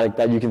schematic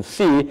that you can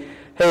see.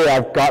 Hey,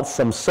 I've got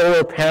some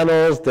solar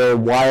panels. They're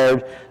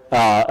wired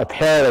a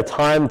pair at a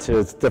time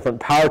to different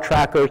power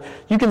trackers.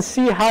 You can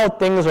see how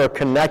things are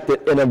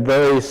connected in a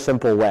very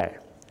simple way.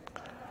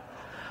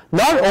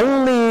 Not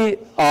only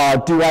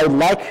do I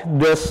like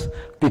this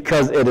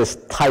because it is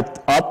typed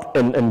up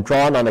and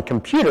drawn on a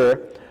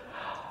computer,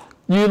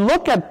 you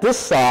look at this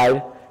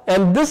side,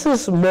 and this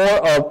is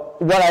more of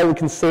what I would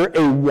consider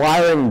a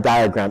wiring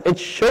diagram. It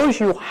shows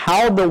you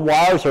how the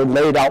wires are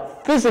laid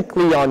out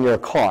physically on your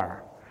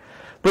car.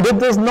 But it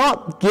does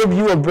not give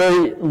you a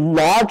very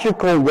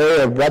logical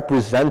way of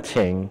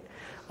representing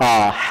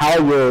how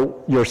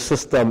your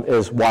system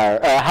is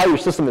wired, how your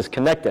system is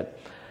connected.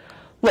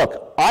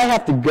 Look, I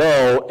have to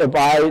go, if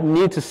I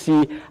need to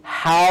see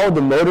how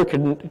the motor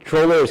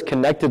controller is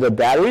connected to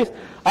batteries,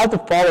 I have to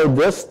follow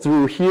this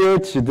through here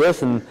to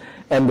this, and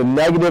the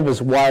negative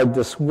is wired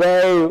this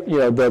way. You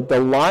know, the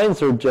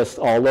lines are just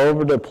all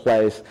over the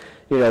place.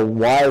 You know,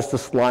 why is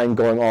this line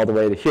going all the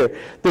way to here?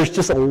 There's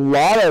just a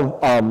lot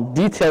of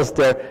details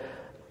there.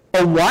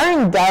 A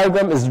wiring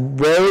diagram is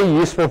very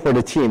useful for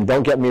the team,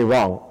 don't get me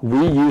wrong.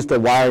 We use the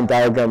wiring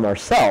diagram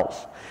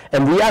ourselves.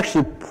 And we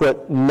actually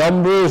put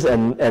numbers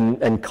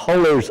and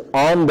colors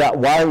on that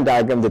wiring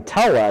diagram to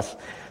tell us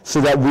so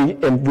that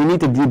if we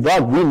need to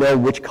debug, we know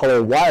which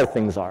color wire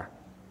things are.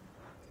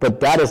 But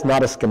that is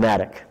not a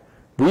schematic.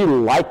 We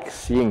like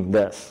seeing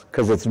this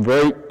because it's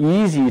very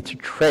easy to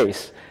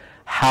trace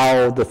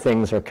how the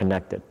things are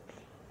connected.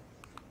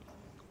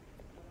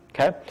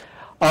 Okay?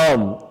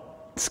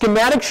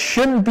 Schematics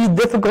shouldn't be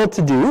difficult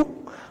to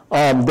do.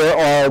 There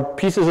are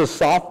pieces of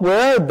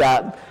software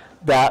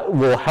that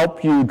will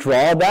help you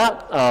draw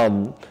that.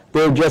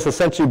 They're just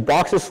essentially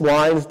boxes,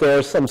 lines. There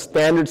are some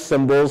standard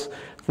symbols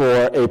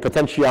for a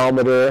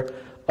potentiometer,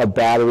 a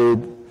battery,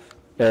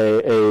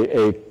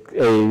 a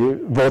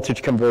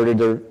voltage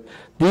converter.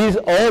 These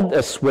all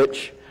a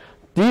switch.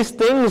 These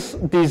things,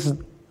 these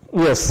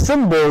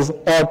symbols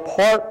are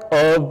part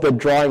of the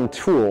drawing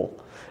tool,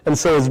 and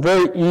so it's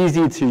very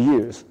easy to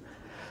use.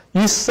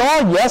 You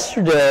saw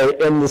yesterday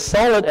in the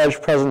Solid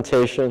Edge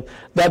presentation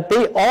that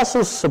they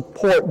also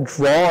support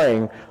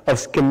drawing of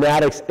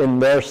schematics in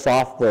their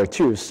software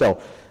too.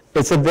 So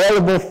it's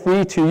available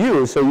free to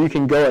you, so you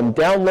can go and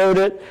download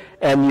it,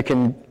 and you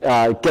can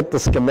get the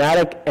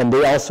schematic, and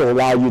they also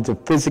allow you to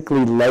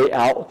physically lay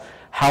out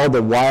how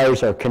the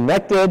wires are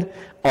connected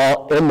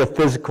in the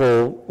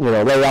physical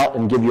layout,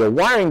 and give you a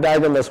wiring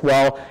diagram as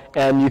well,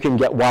 and you can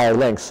get wire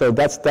lengths. So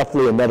that's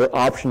definitely another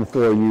option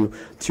for you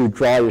to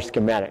draw your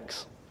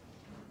schematics.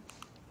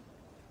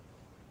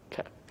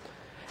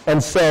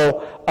 And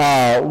so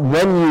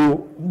when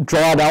you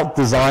draw it out,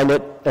 design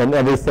it, and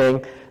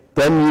everything,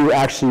 then you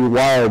actually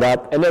wire it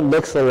up, and it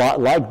looks a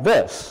lot like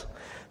this.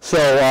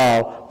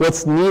 So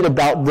what's neat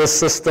about this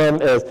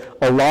system is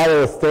a lot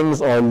of the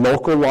things are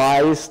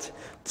localized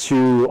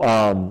to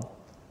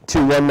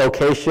one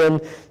location.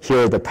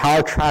 Here are the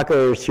power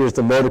trackers. Here's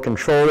the motor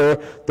controller.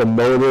 The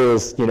motor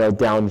is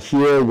down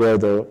here where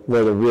the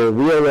rear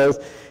wheel is.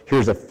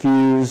 Here's a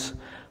fuse.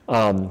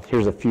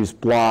 Here's a fuse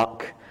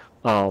block.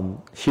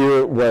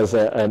 Here was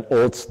an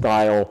old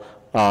style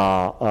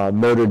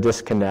motor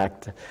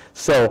disconnect.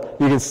 So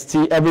you can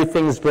see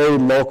everything's very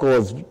local.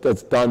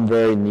 It's done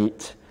very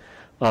neat.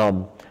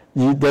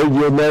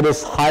 you'll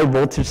notice high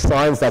voltage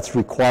signs. That's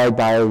required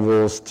by our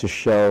rules to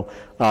show,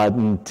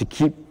 to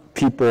keep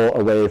people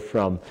away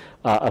from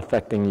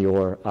affecting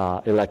your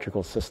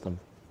electrical system.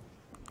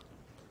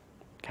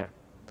 Okay.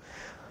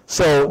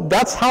 So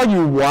that's how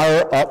you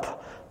wire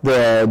up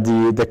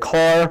the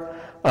car.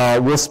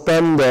 We'll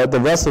spend the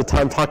rest of the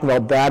time talking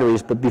about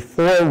batteries, but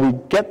before we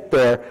get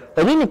there,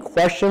 are there any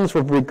questions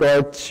with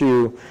regard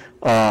to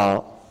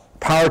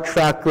power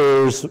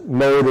trackers,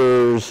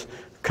 motors,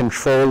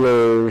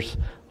 controllers,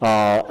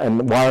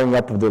 and wiring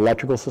up of the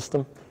electrical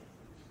system?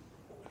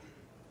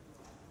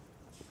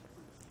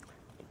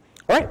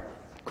 All right,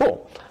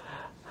 cool.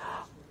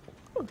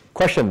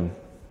 Question?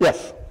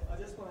 Yes? I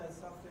just want to ask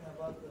something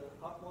about the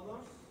hot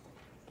motors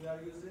we are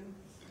using.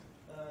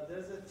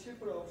 There's a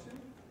cheaper option.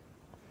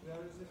 We are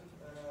using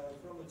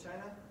from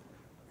China,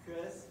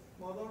 QS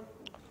motor.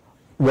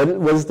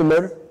 What is the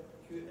motor?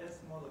 QS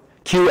motor.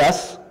 QS?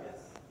 Yes.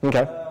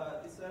 Okay.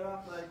 It's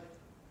around like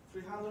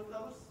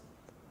 $300.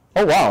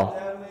 Oh, wow.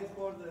 They are made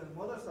for the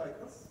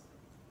motorcycles.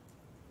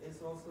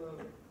 It's also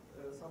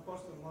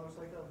supports the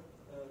motorcycle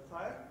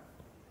tire.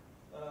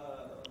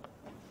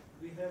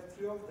 We have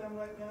 3 of them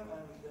right now,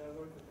 and they are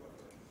working for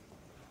us.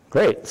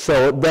 Great.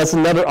 So that's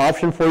another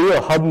option for you,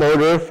 a hub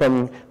motor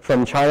from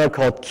China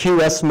called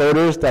QS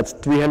motors. That's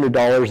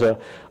 $300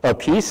 a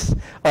piece.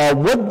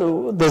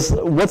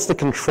 What's the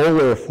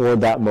controller for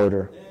that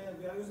motor?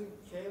 We are using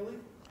Cabe.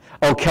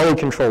 Oh, Kelly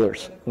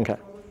controllers. Okay.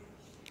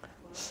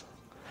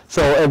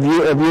 So if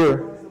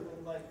you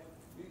Like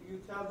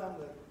you tell them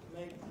that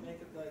make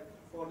it like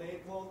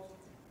 48 volts,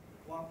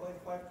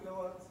 1.5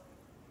 kilowatts,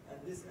 and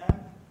this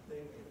amp they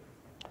make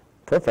it.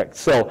 Perfect.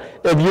 So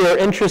if you're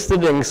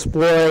interested in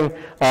exploring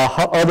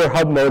other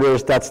hub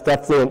motors, that's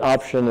definitely an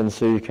option, and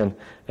so you can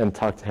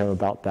talk to him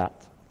about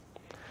that.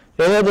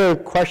 Any other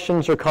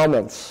questions or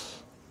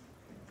comments?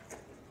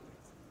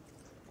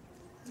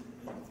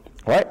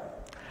 All right.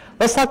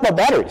 Let's talk about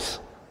batteries.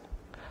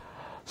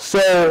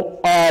 So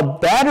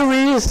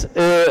batteries,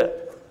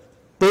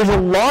 there's a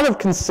lot of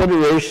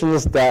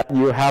considerations that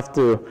you have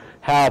to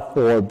have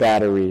for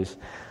batteries.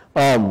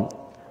 The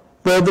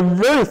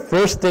very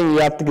first thing you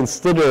have to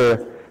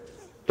consider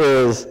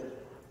is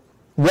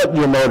what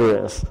your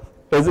motor is.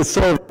 It's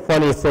sort of a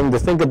funny thing to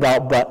think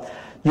about, but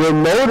your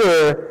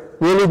motor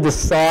really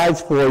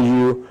decides for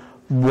you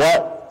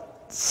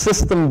what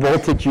system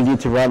voltage you need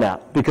to run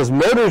at, because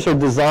motors are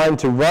designed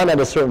to run at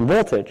a certain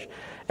voltage.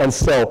 And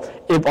so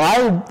if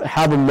I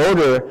have a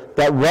motor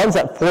that runs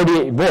at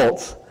 48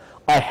 volts,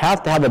 I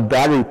have to have a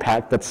battery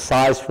pack that's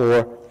sized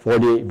for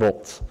 48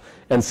 volts.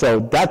 And so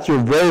that's your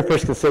very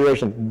first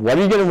consideration. What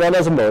are you going to run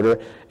as a motor?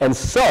 And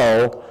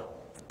so,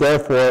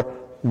 therefore,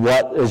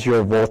 what is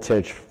your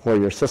voltage for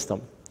your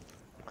system?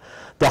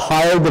 The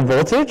higher the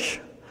voltage,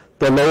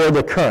 the lower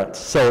the current.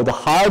 So the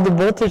higher the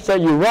voltage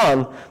that you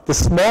run, the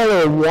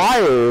smaller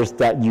wires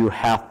that you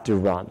have to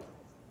run.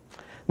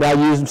 Now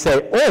you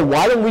say, oh,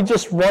 why don't we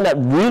just run at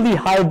really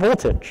high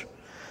voltage?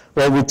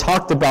 Well, we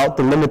talked about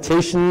the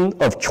limitation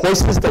of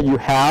choices that you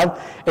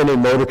have in a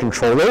motor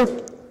controller.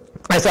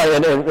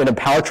 In a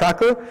power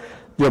tracker.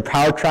 Your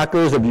power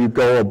trackers, if you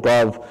go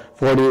above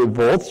 48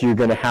 volts, you're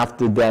going to have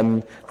to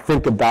then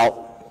think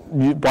about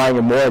buying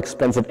a more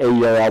expensive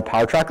AERL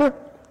power tracker.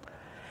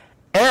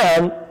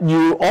 And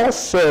you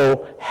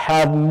also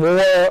have more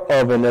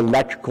of an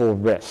electrical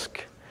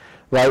risk,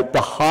 right?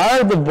 The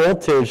higher the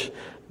voltage,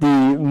 the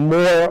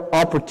more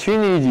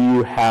opportunity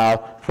you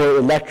have for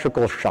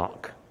electrical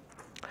shock.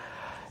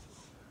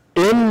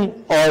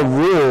 In our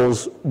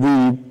rules,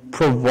 we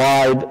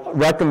provide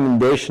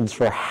recommendations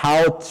for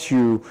how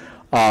to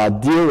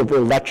deal with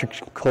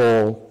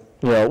electrical,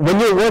 when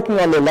you're working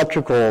on the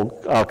electrical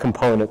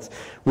components,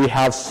 we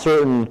have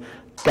certain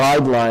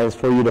guidelines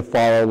for you to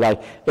follow.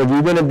 Like if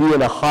you're going to be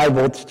in a high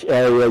voltage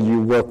area,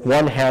 you work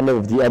one hand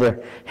with the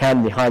other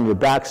hand behind your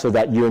back so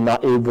that you're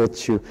not able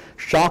to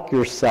shock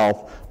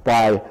yourself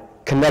by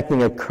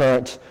connecting a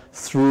current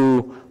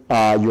through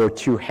your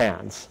two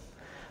hands.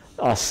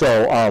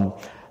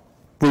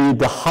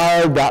 The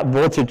higher that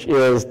voltage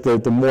is,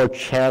 the more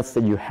chance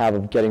that you have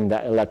of getting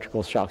that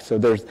electrical shock. So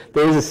there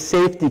is a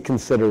safety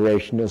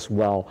consideration as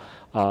well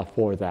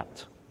for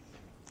that.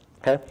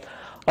 Okay.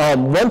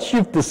 Once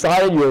you've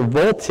decided your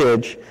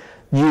voltage,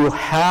 you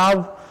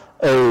have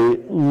a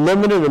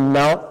limited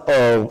amount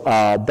of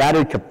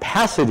battery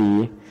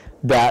capacity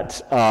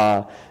that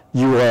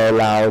you are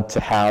allowed to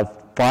have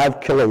 5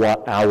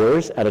 kilowatt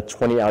hours at a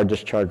 20-hour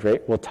discharge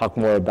rate. We'll talk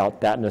more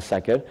about that in a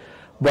second.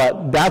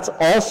 But that's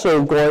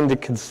also going to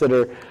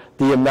consider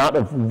the amount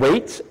of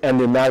weight and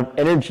the amount of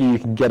energy you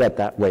can get at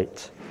that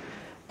weight.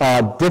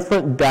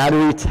 Different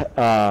battery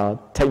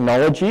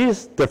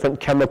technologies, different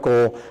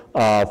chemical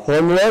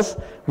formulas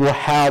will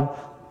have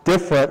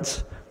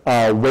different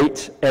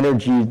weight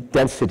energy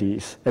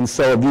densities. And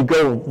so if you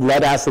go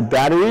lead acid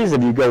batteries,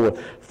 if you go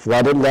with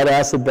flooded lead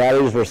acid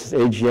batteries versus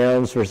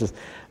AGMs versus,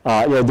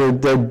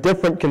 there are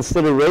different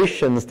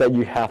considerations that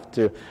you have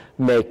to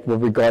make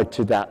with regard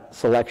to that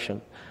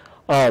selection.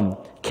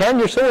 Can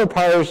your solar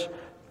panels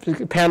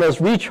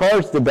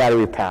recharge the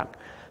battery pack?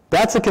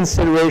 That's a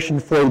consideration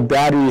for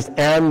batteries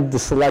and the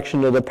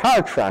selection of the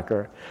power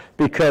tracker,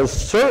 because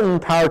certain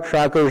power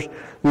trackers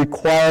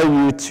require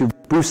you to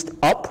boost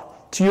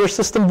up to your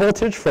system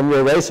voltage from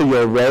your array, so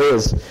your array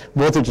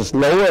voltage is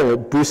lower and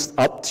it boosts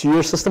up to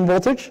your system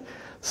voltage.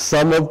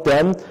 Some of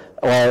them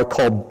are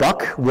called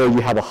buck, where you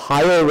have a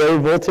higher array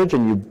voltage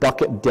and you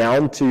buck it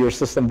down to your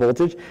system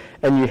voltage,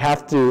 and you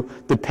have to,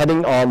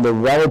 depending on the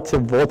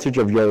relative voltage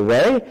of your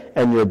array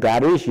and your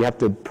batteries, you have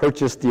to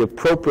purchase the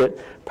appropriate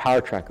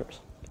power trackers.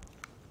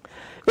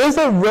 Is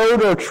a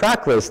road or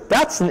track race?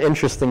 That's an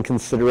interesting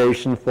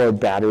consideration for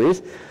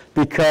batteries,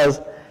 because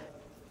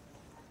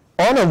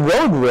on a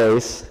road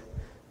race,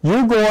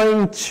 you're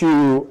going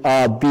to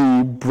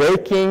be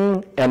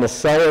braking and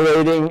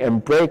accelerating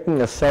and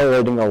braking,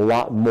 accelerating a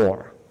lot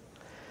more.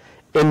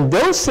 In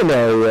those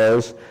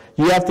scenarios,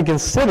 you have to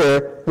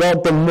consider, well,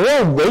 the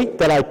more weight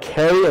that I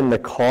carry in the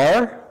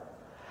car,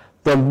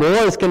 the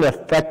more it's going to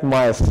affect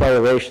my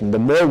acceleration. The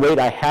more weight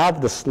I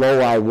have, the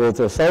slower I will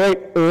to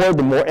accelerate, or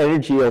the more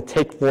energy it'll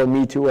take for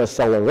me to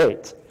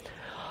accelerate.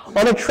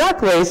 On a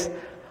track race,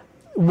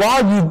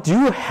 while you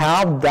do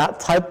have that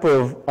type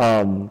of,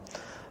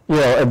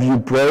 if you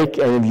brake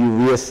and if you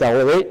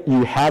reaccelerate,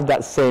 you have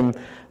that same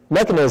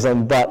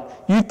mechanism,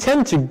 but you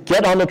tend to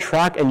get on the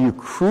track and you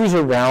cruise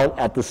around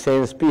at the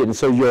same speed, and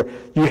so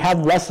you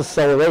have less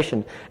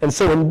acceleration. And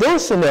so in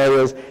those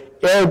scenarios,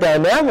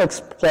 aerodynamics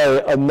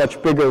play a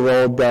much bigger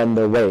role than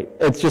the weight.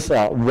 It's just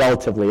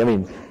relatively,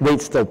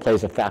 weight still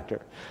plays a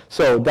factor.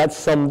 So that's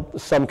some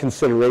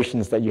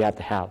considerations that you have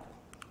to have.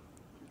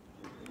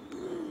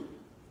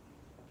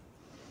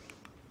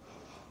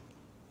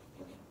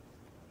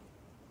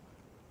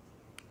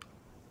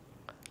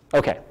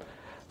 Okay.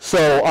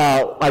 So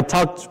I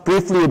talked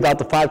briefly about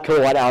the 5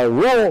 kilowatt hour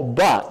rule,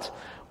 but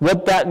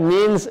what that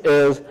means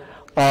is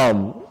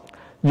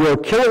your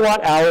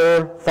kilowatt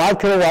hour, 5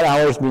 kilowatt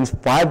hours means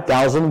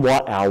 5,000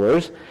 watt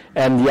hours,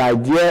 and the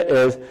idea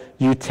is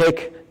you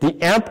take the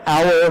amp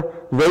hour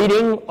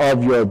rating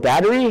of your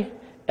battery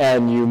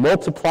and you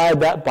multiply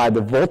that by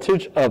the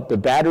voltage of the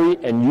battery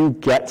and you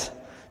get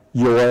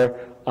your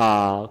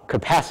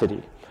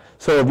capacity.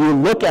 So if you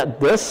look at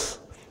this,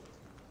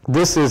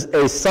 this is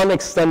a Sun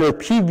Extender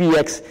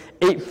PVX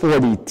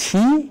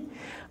 840T.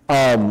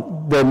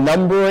 The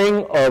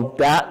numbering of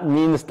that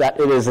means that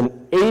it is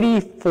an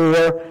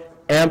 84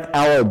 amp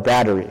hour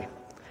battery,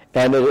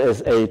 and it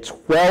is a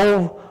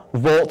 12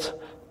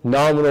 volt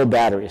nominal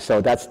battery. So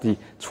that's the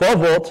 12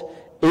 volt,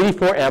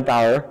 84 amp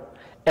hour,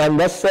 and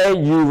let's say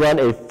you run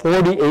a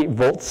 48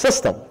 volt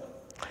system.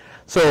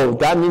 So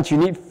that means you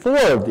need 4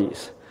 of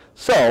these.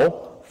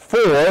 So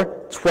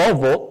 4 12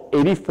 volt,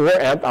 84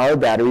 amp hour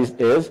batteries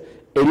is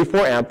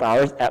 84 amp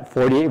hours at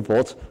 48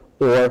 volts,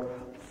 or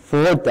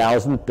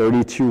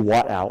 4,032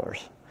 watt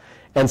hours.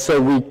 And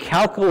so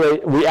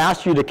we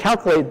ask you to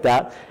calculate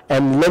that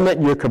and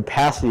limit your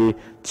capacity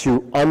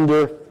to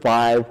under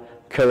 5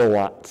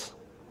 kilowatts.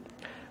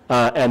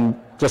 And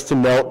just to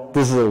note,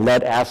 this is a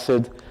lead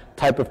acid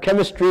type of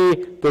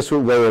chemistry. This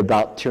would weigh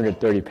about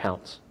 230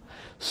 pounds.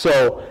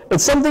 So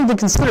it's something to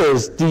consider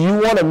is, do you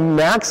want to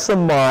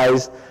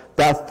maximize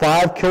that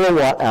 5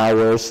 kilowatt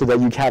hours so that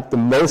you have the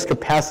most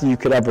capacity you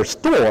could ever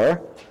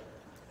store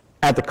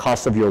at the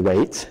cost of your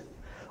weight?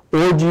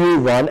 Or do you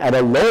run at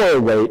a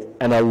lower weight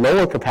and a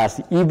lower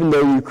capacity even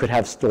though you could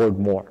have stored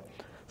more?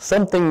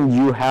 Something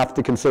you have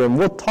to consider. And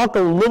we'll talk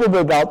a little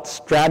bit about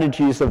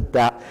strategies of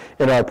that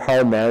in our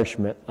power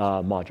management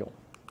module.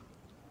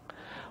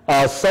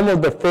 Some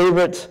of the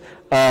favorite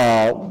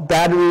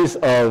batteries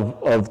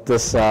of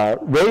this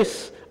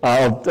race,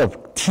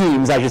 of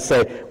teams, I should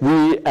say.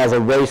 We as a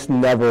race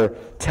never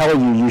tell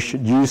you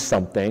should use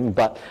something,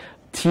 but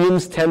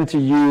teams tend to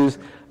use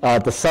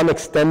the Sun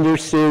Extender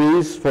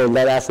series for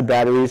lead acid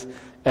batteries,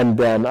 and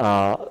then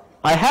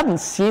I haven't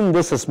seen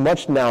this as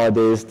much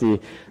nowadays, the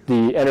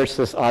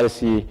Enersys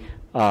Odyssey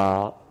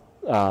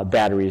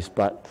batteries,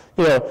 but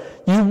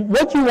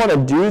what you want to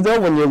do though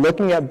when you're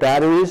looking at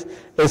batteries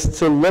is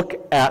to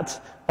look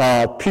at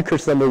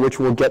Prefabricated number, which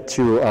we'll get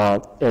to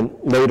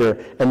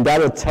later, and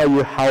that'll tell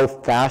you how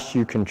fast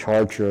you can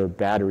charge your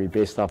battery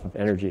based off of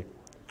energy.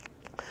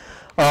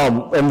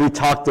 And we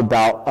talked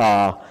about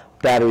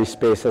battery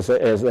space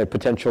as a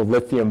potential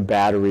lithium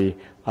battery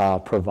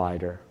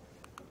provider.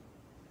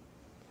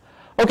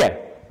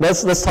 Okay,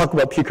 let's talk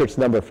about Prefabricated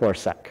number for a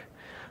sec.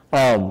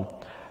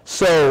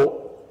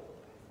 So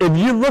if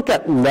you look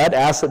at lead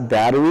acid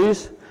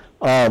batteries,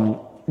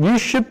 you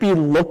should be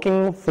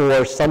looking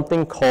for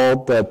something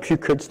called the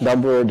Prefabricated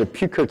number or the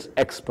Prefabricated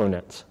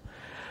exponent.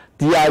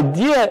 The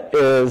idea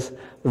is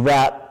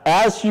that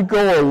as you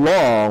go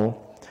along,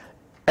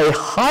 a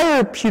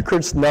higher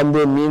Prefabricated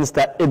number means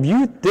that if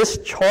you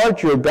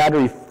discharge your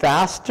battery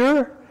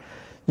faster,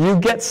 you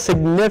get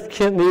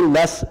significantly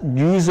less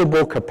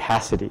usable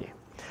capacity.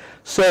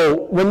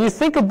 So when you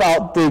think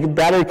about the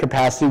battery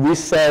capacity, we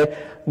say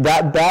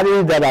that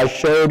battery that I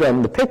showed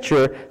on the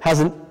picture has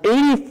an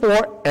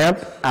 84 amp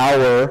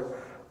hour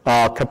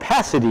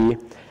capacity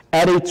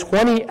at a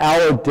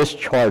 20-hour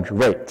discharge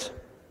rate.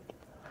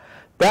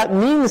 that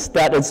means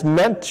that it's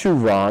meant to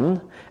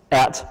run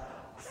at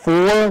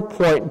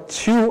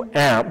 4.2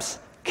 amps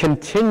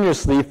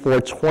continuously for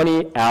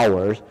 20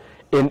 hours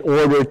in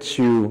order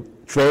to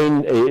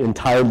drain an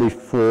entirely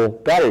full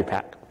battery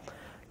pack.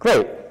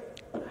 Great.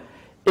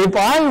 If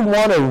I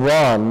want to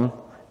run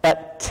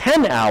at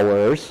 10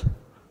 hours,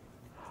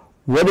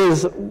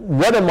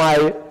 what am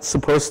I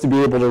supposed to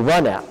be able to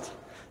run at?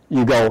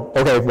 You go,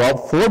 okay, well,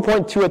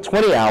 4.2 at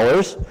 20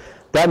 hours,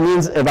 that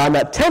means if I'm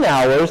at 10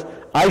 hours,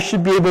 I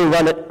should be able to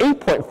run at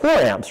 8.4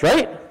 amps,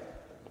 right?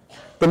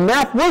 The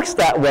math works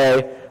that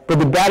way, but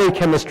the battery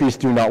chemistries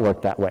do not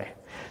work that way.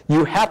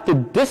 You have to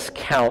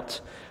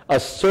discount a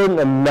certain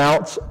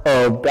amount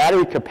of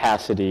battery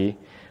capacity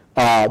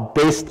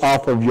based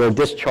off of your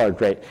discharge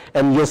rate.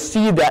 And you'll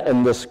see that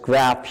in this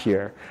graph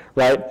here,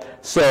 right?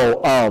 So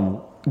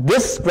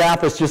this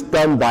graph is just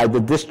done by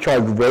the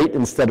discharge rate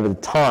instead of the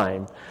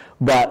time.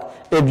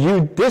 But if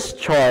you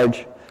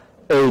discharge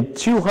a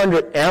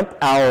 200 amp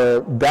hour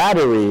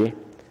battery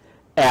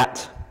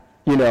at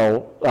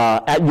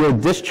at your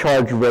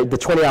discharge rate, the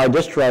 20-hour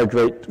discharge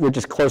rate, which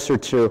is closer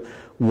to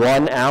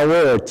 1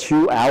 hour or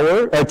 2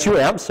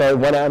 amps,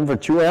 1 amp or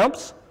 2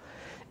 amps.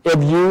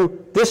 If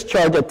you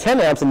discharge at 10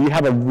 amps and you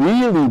have a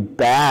really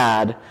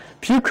bad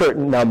Peucert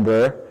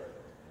number,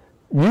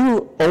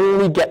 you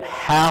only get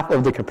half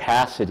of the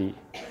capacity,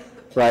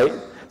 right?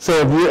 So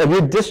if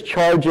you're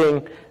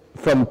discharging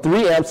from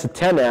 3 amps to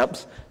 10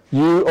 amps,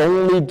 you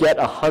only get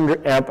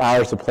 100 amp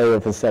hours to play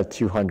with instead of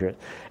 200.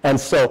 And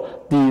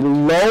so the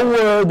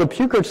lower the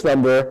Peucert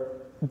number,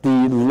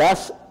 the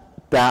less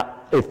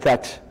that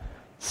effect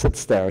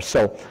sits there.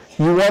 So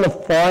you want to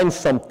find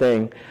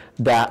something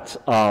that,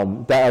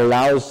 that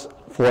allows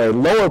for a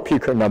lower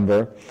Peucert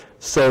number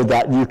so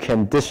that you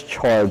can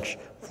discharge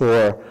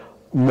for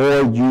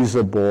more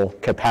usable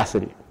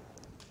capacity.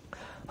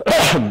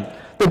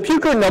 The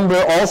Peucert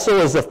number also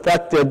is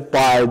affected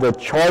by the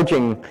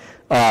charging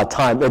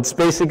time. It's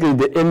basically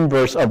the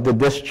inverse of the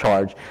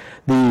discharge.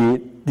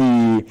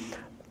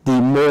 The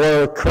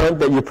more current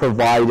that you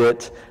provide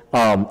it,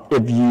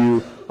 if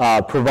you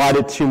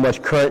provided too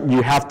much current,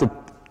 you have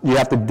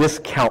to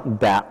discount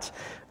that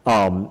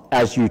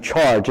as you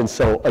charge. And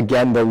so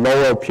again, the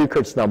lower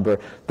Peucert's number,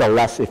 the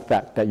less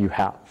effect that you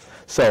have.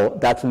 So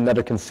that's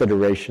another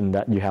consideration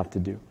that you have to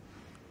do.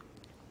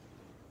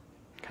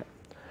 Okay.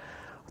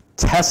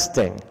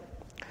 Testing.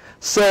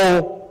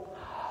 So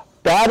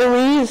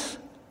batteries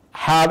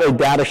have a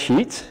data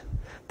sheet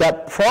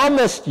that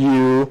promised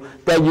you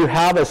that you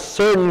have a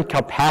certain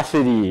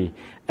capacity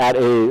at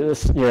a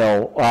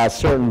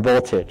certain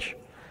voltage.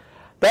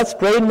 That's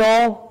great and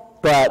all,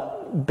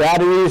 but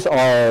batteries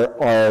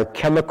are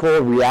chemical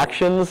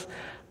reactions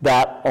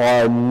that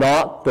are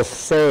not the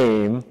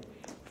same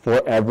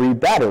for every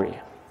battery.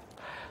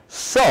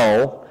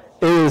 So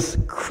it is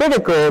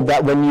critical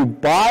that when you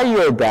buy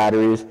your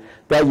batteries,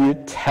 that you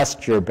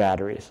test your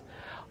batteries.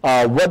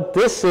 What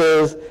this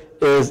is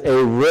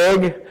a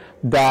rig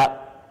that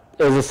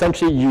is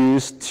essentially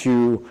used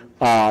to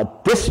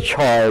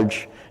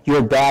discharge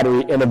your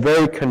battery in a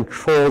very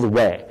controlled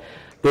way.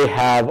 They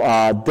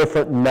have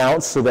different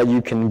mounts so that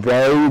you can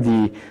vary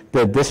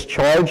the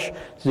discharge.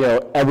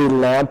 Every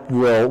lamp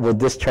will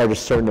discharge a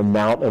certain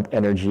amount of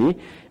energy.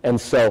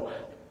 And so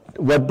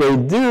what they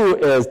do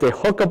is they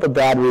hook up a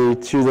battery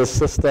to the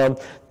system.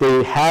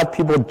 They have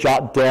people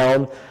jot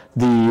down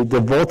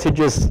the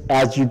voltages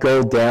as you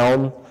go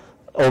down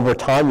over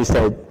time. You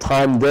say,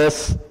 time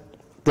this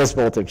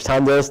voltage,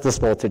 time this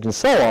voltage, and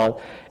so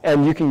on.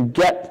 And you can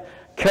get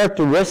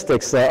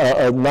characteristics,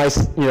 a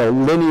nice,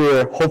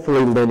 linear,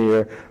 hopefully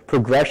linear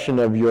progression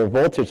of your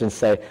voltage and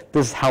say,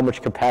 this is how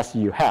much capacity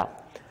you have.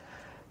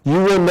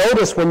 You will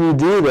notice when you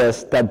do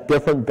this that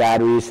different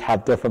batteries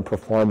have different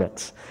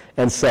performance.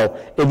 And so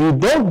if you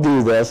don't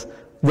do this,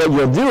 what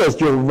you'll do is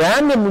you'll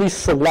randomly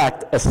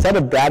select a set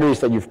of batteries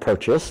that you've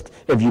purchased,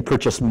 if you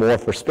purchase more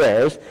for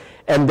spares,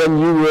 and then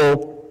you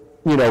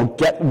will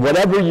get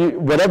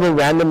whatever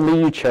randomly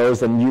you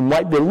chose, and you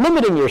might be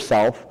limiting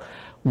yourself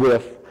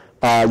with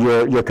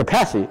your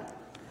capacity.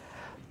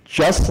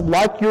 Just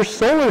like your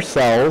solar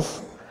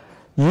cells,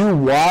 you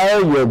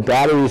wire your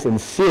batteries in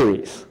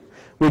series,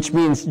 which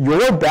means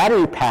your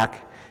battery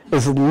pack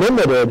is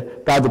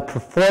limited by the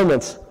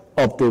performance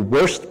of the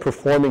worst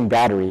performing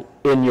battery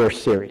in your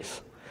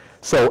series.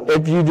 So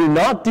if you do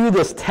not do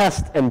this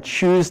test and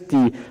choose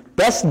the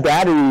best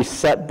battery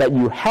set that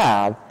you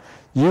have,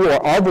 you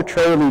are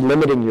arbitrarily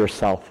limiting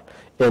yourself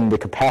in the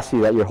capacity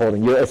that you're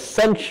holding. You're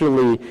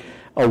essentially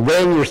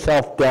weighing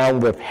yourself down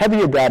with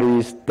heavier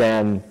batteries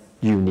than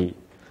you need.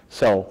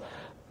 So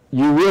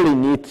you really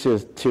need to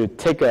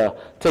take a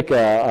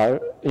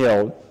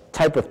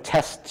type of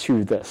test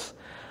to this.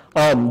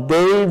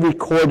 They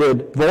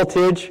recorded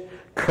voltage,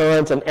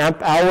 current, and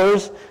amp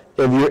hours.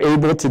 If you're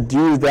able to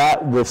do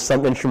that with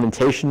some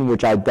instrumentation,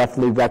 which I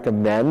definitely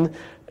recommend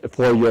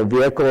for your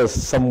vehicle, is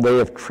some way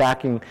of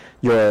tracking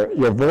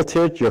your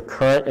voltage, your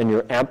current, and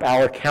your amp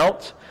hour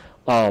count.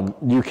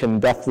 You can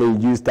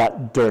definitely use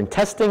that during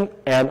testing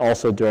and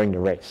also during the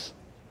race.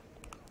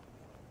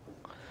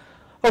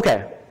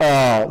 Okay,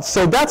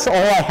 So that's all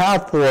I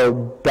have for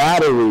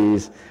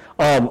batteries.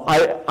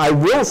 I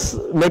will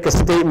make a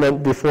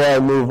statement before I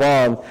move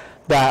on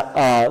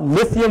that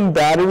lithium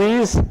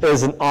batteries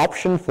is an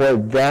option for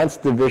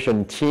advanced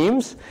division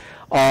teams.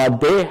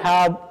 They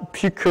have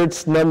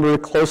Picard's number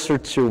closer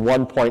to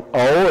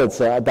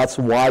 1.0. That's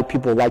why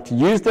people like to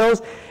use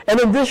those. And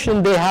in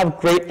addition, they have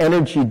great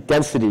energy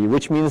density,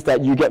 which means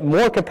that you get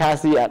more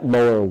capacity at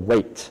lower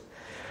weight.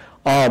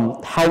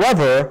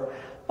 However,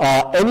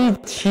 any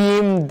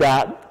team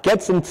that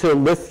gets into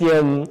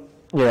lithium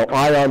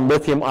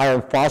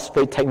iron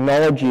phosphate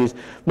technologies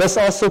must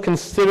also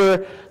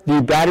consider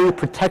the battery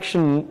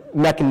protection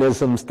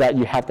mechanisms that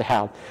you have to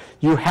have.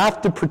 You have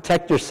to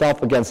protect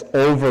yourself against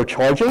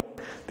overcharging,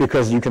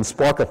 because you can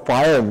spark a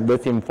fire, and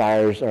lithium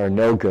fires are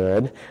no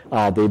good.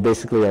 They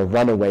basically are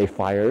runaway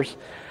fires.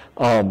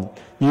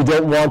 You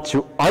don't want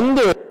to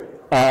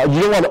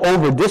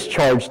over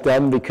discharge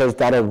them, because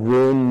that'll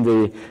ruin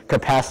the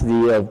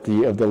capacity of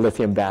the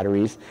lithium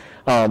batteries.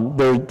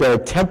 There are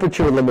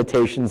temperature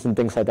limitations and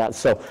things like that.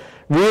 So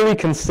really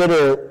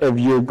consider, if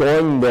you're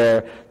going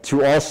there,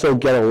 to also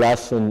get a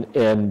lesson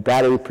in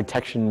battery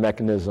protection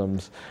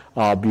mechanisms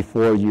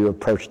before you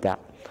approach that.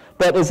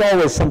 But it's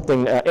always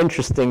something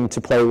interesting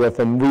to play with,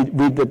 and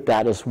we did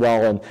that as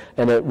well,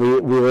 and we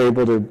were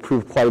able to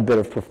improve quite a bit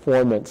of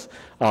performance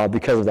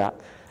because of that.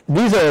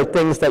 These are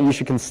things that you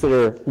should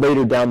consider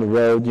later down the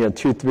road,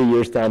 2-3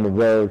 years down the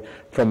road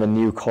from a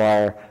new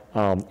car,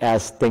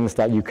 as things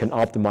that you can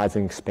optimize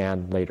and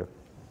expand later.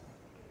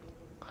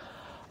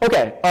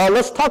 Okay,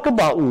 let's talk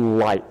about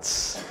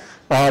lights.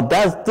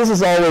 This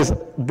has always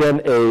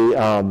been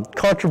a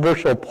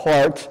controversial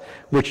part,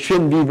 which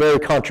shouldn't be very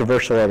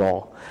controversial at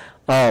all.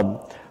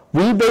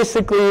 We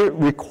basically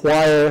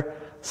require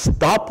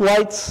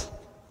stoplights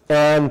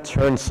and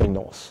turn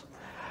signals.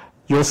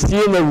 You'll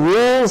see in the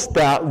rules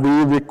that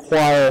we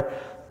require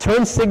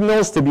turn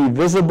signals to be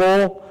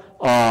visible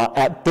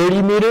at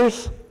 30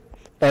 meters,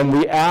 and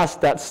we ask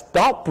that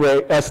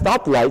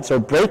stoplights or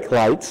brake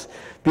lights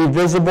be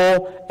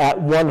visible at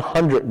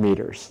 100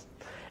 meters.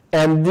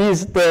 And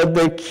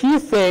the key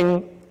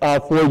thing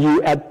for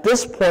you at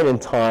this point in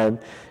time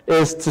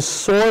is to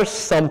source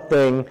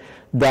something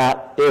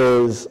that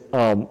is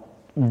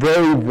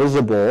very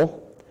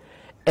visible,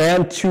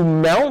 and to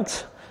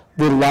mount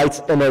the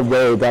lights in a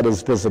way that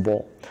is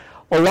visible.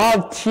 A lot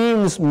of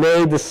teams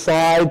may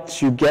decide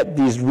to get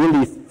these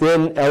really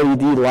thin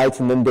LED lights,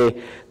 and then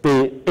they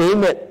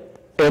aim it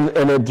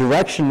in a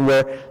direction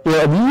where,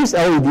 if you use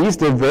LEDs,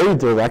 they're very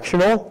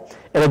directional,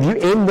 and if you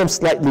aim them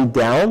slightly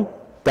down,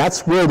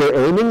 that's where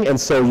they're aiming, and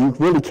so you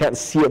really can't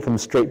see it from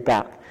straight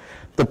back.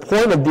 The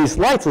point of these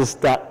lights is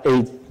that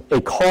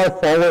a car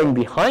following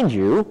behind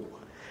you,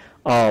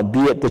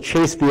 be it the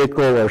chase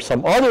vehicle or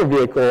some other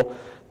vehicle,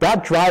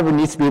 that driver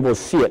needs to be able to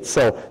see it.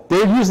 So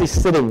they're usually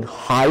sitting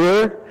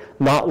higher,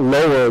 not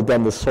lower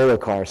than the solar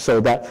car. So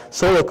that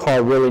solar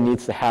car really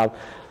needs to have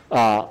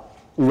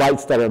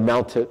lights that are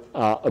mounted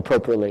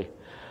appropriately.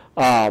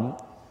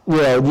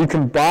 You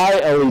can buy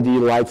LED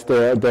lights.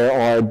 There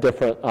are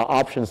different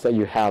options that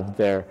you have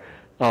there.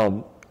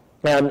 And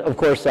of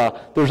course,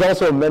 there's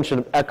also a mention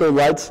of echo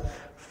lights.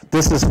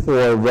 This is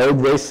for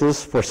road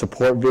races, for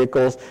support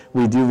vehicles.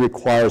 We do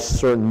require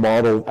certain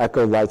model of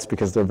echo lights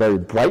because they're very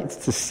bright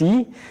to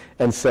see,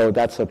 and so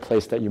that's a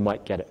place that you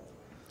might get it.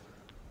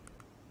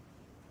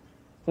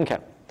 Okay.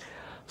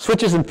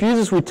 Switches and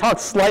fuses, we talked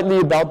slightly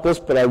about this,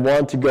 but I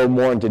want to go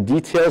more into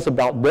details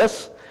about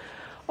this.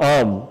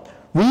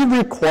 We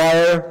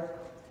require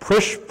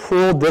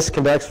push-pull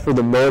disconnects for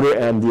the motor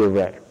and the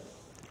array.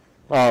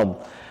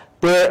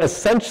 They're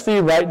essentially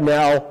right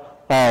now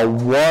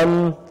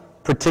one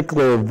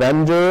particular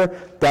vendor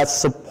that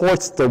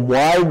supports the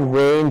wide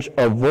range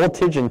of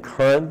voltage and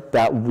current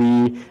that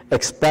we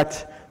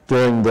expect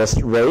during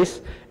this race,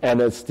 and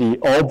it's the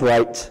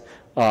Albright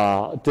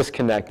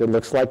disconnect. It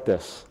looks like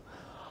this.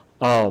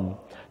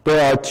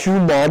 There are two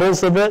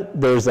models of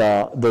it. There's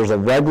a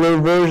regular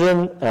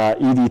version,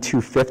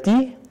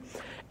 ED250,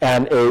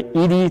 and a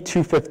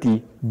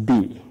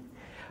ED250B.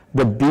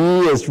 The B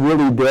is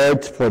really there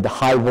for the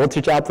high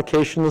voltage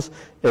applications.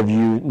 If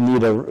you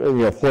need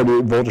a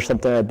 48 volt or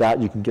something like that,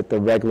 you can get the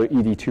regular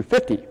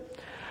ED250.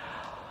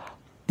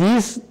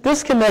 These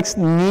disconnects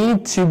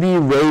need to be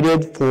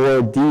rated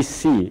for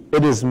DC.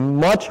 It is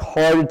much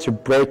harder to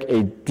break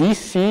a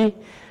DC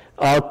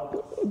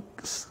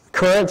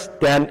current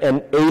than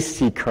an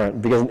AC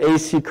current, because an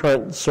AC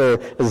current is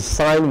a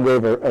sine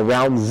wave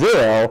around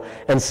zero,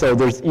 and so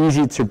there's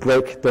easy to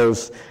break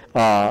those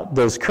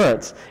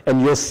currents.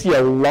 And you'll see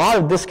a lot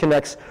of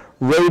disconnects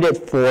rated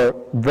for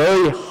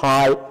very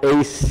high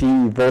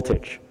AC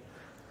voltage.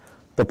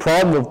 The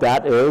problem with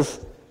that is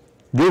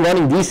you're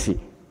running DC,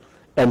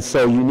 and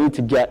so you need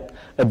to get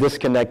a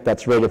disconnect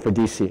that's rated for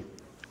DC.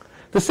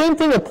 The same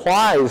thing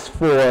applies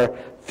for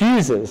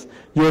fuses.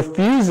 Your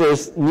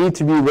fuses need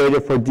to be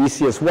rated for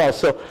DC as well.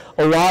 So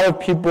a lot of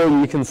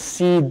people, you can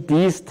see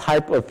these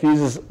type of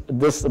fuses,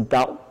 this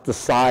about the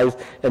size,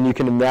 and you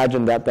can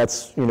imagine that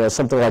that's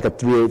something like a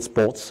 3/8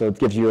 bolt, so it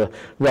gives you a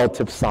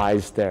relative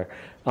size there.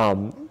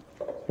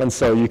 And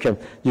so you can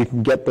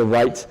get the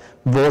right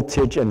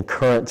voltage and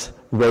current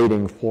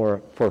rating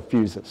for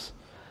fuses.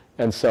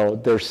 And so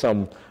there's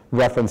some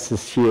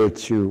references here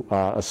to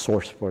a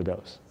source for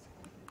those.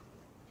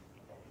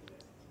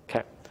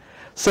 Okay,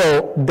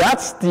 so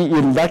that's the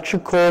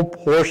electrical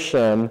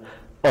portion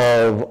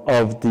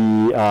of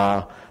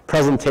the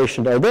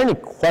presentation. Are there any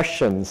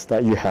questions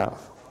that you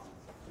have?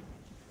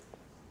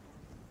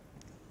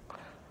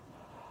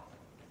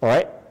 All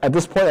right, at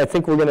this point I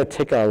think we're going to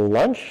take a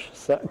lunch,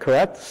 is that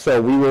correct?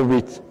 So we will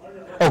be,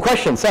 oh,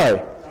 question, sorry. I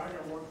got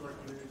one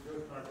question. It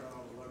goes back on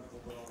the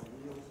electrical, but on the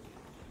wheels,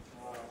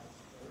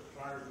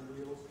 tires and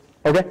wheels.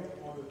 Okay.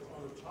 On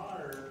the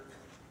tire,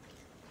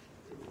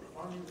 if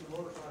I'm using a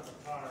motorcycle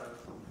tire,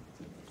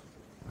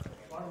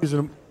 if I'm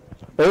using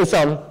There's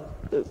some.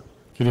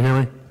 can you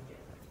hear me?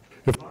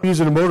 If I'm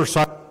using a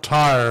motorcycle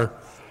tire,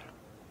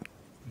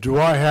 do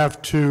I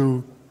have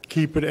to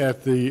keep it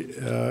at the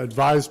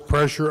advised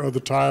pressure of the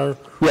tire?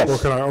 Yes. Or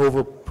can I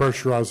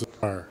over-pressurize the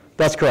tire?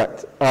 That's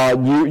correct.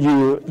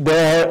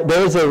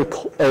 There's a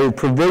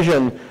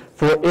provision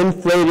for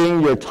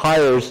inflating your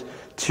tires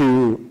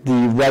to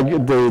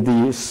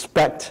the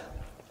spec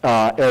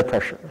air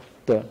pressure.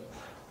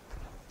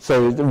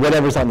 So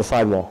whatever's on the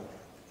sidewall.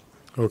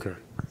 Okay.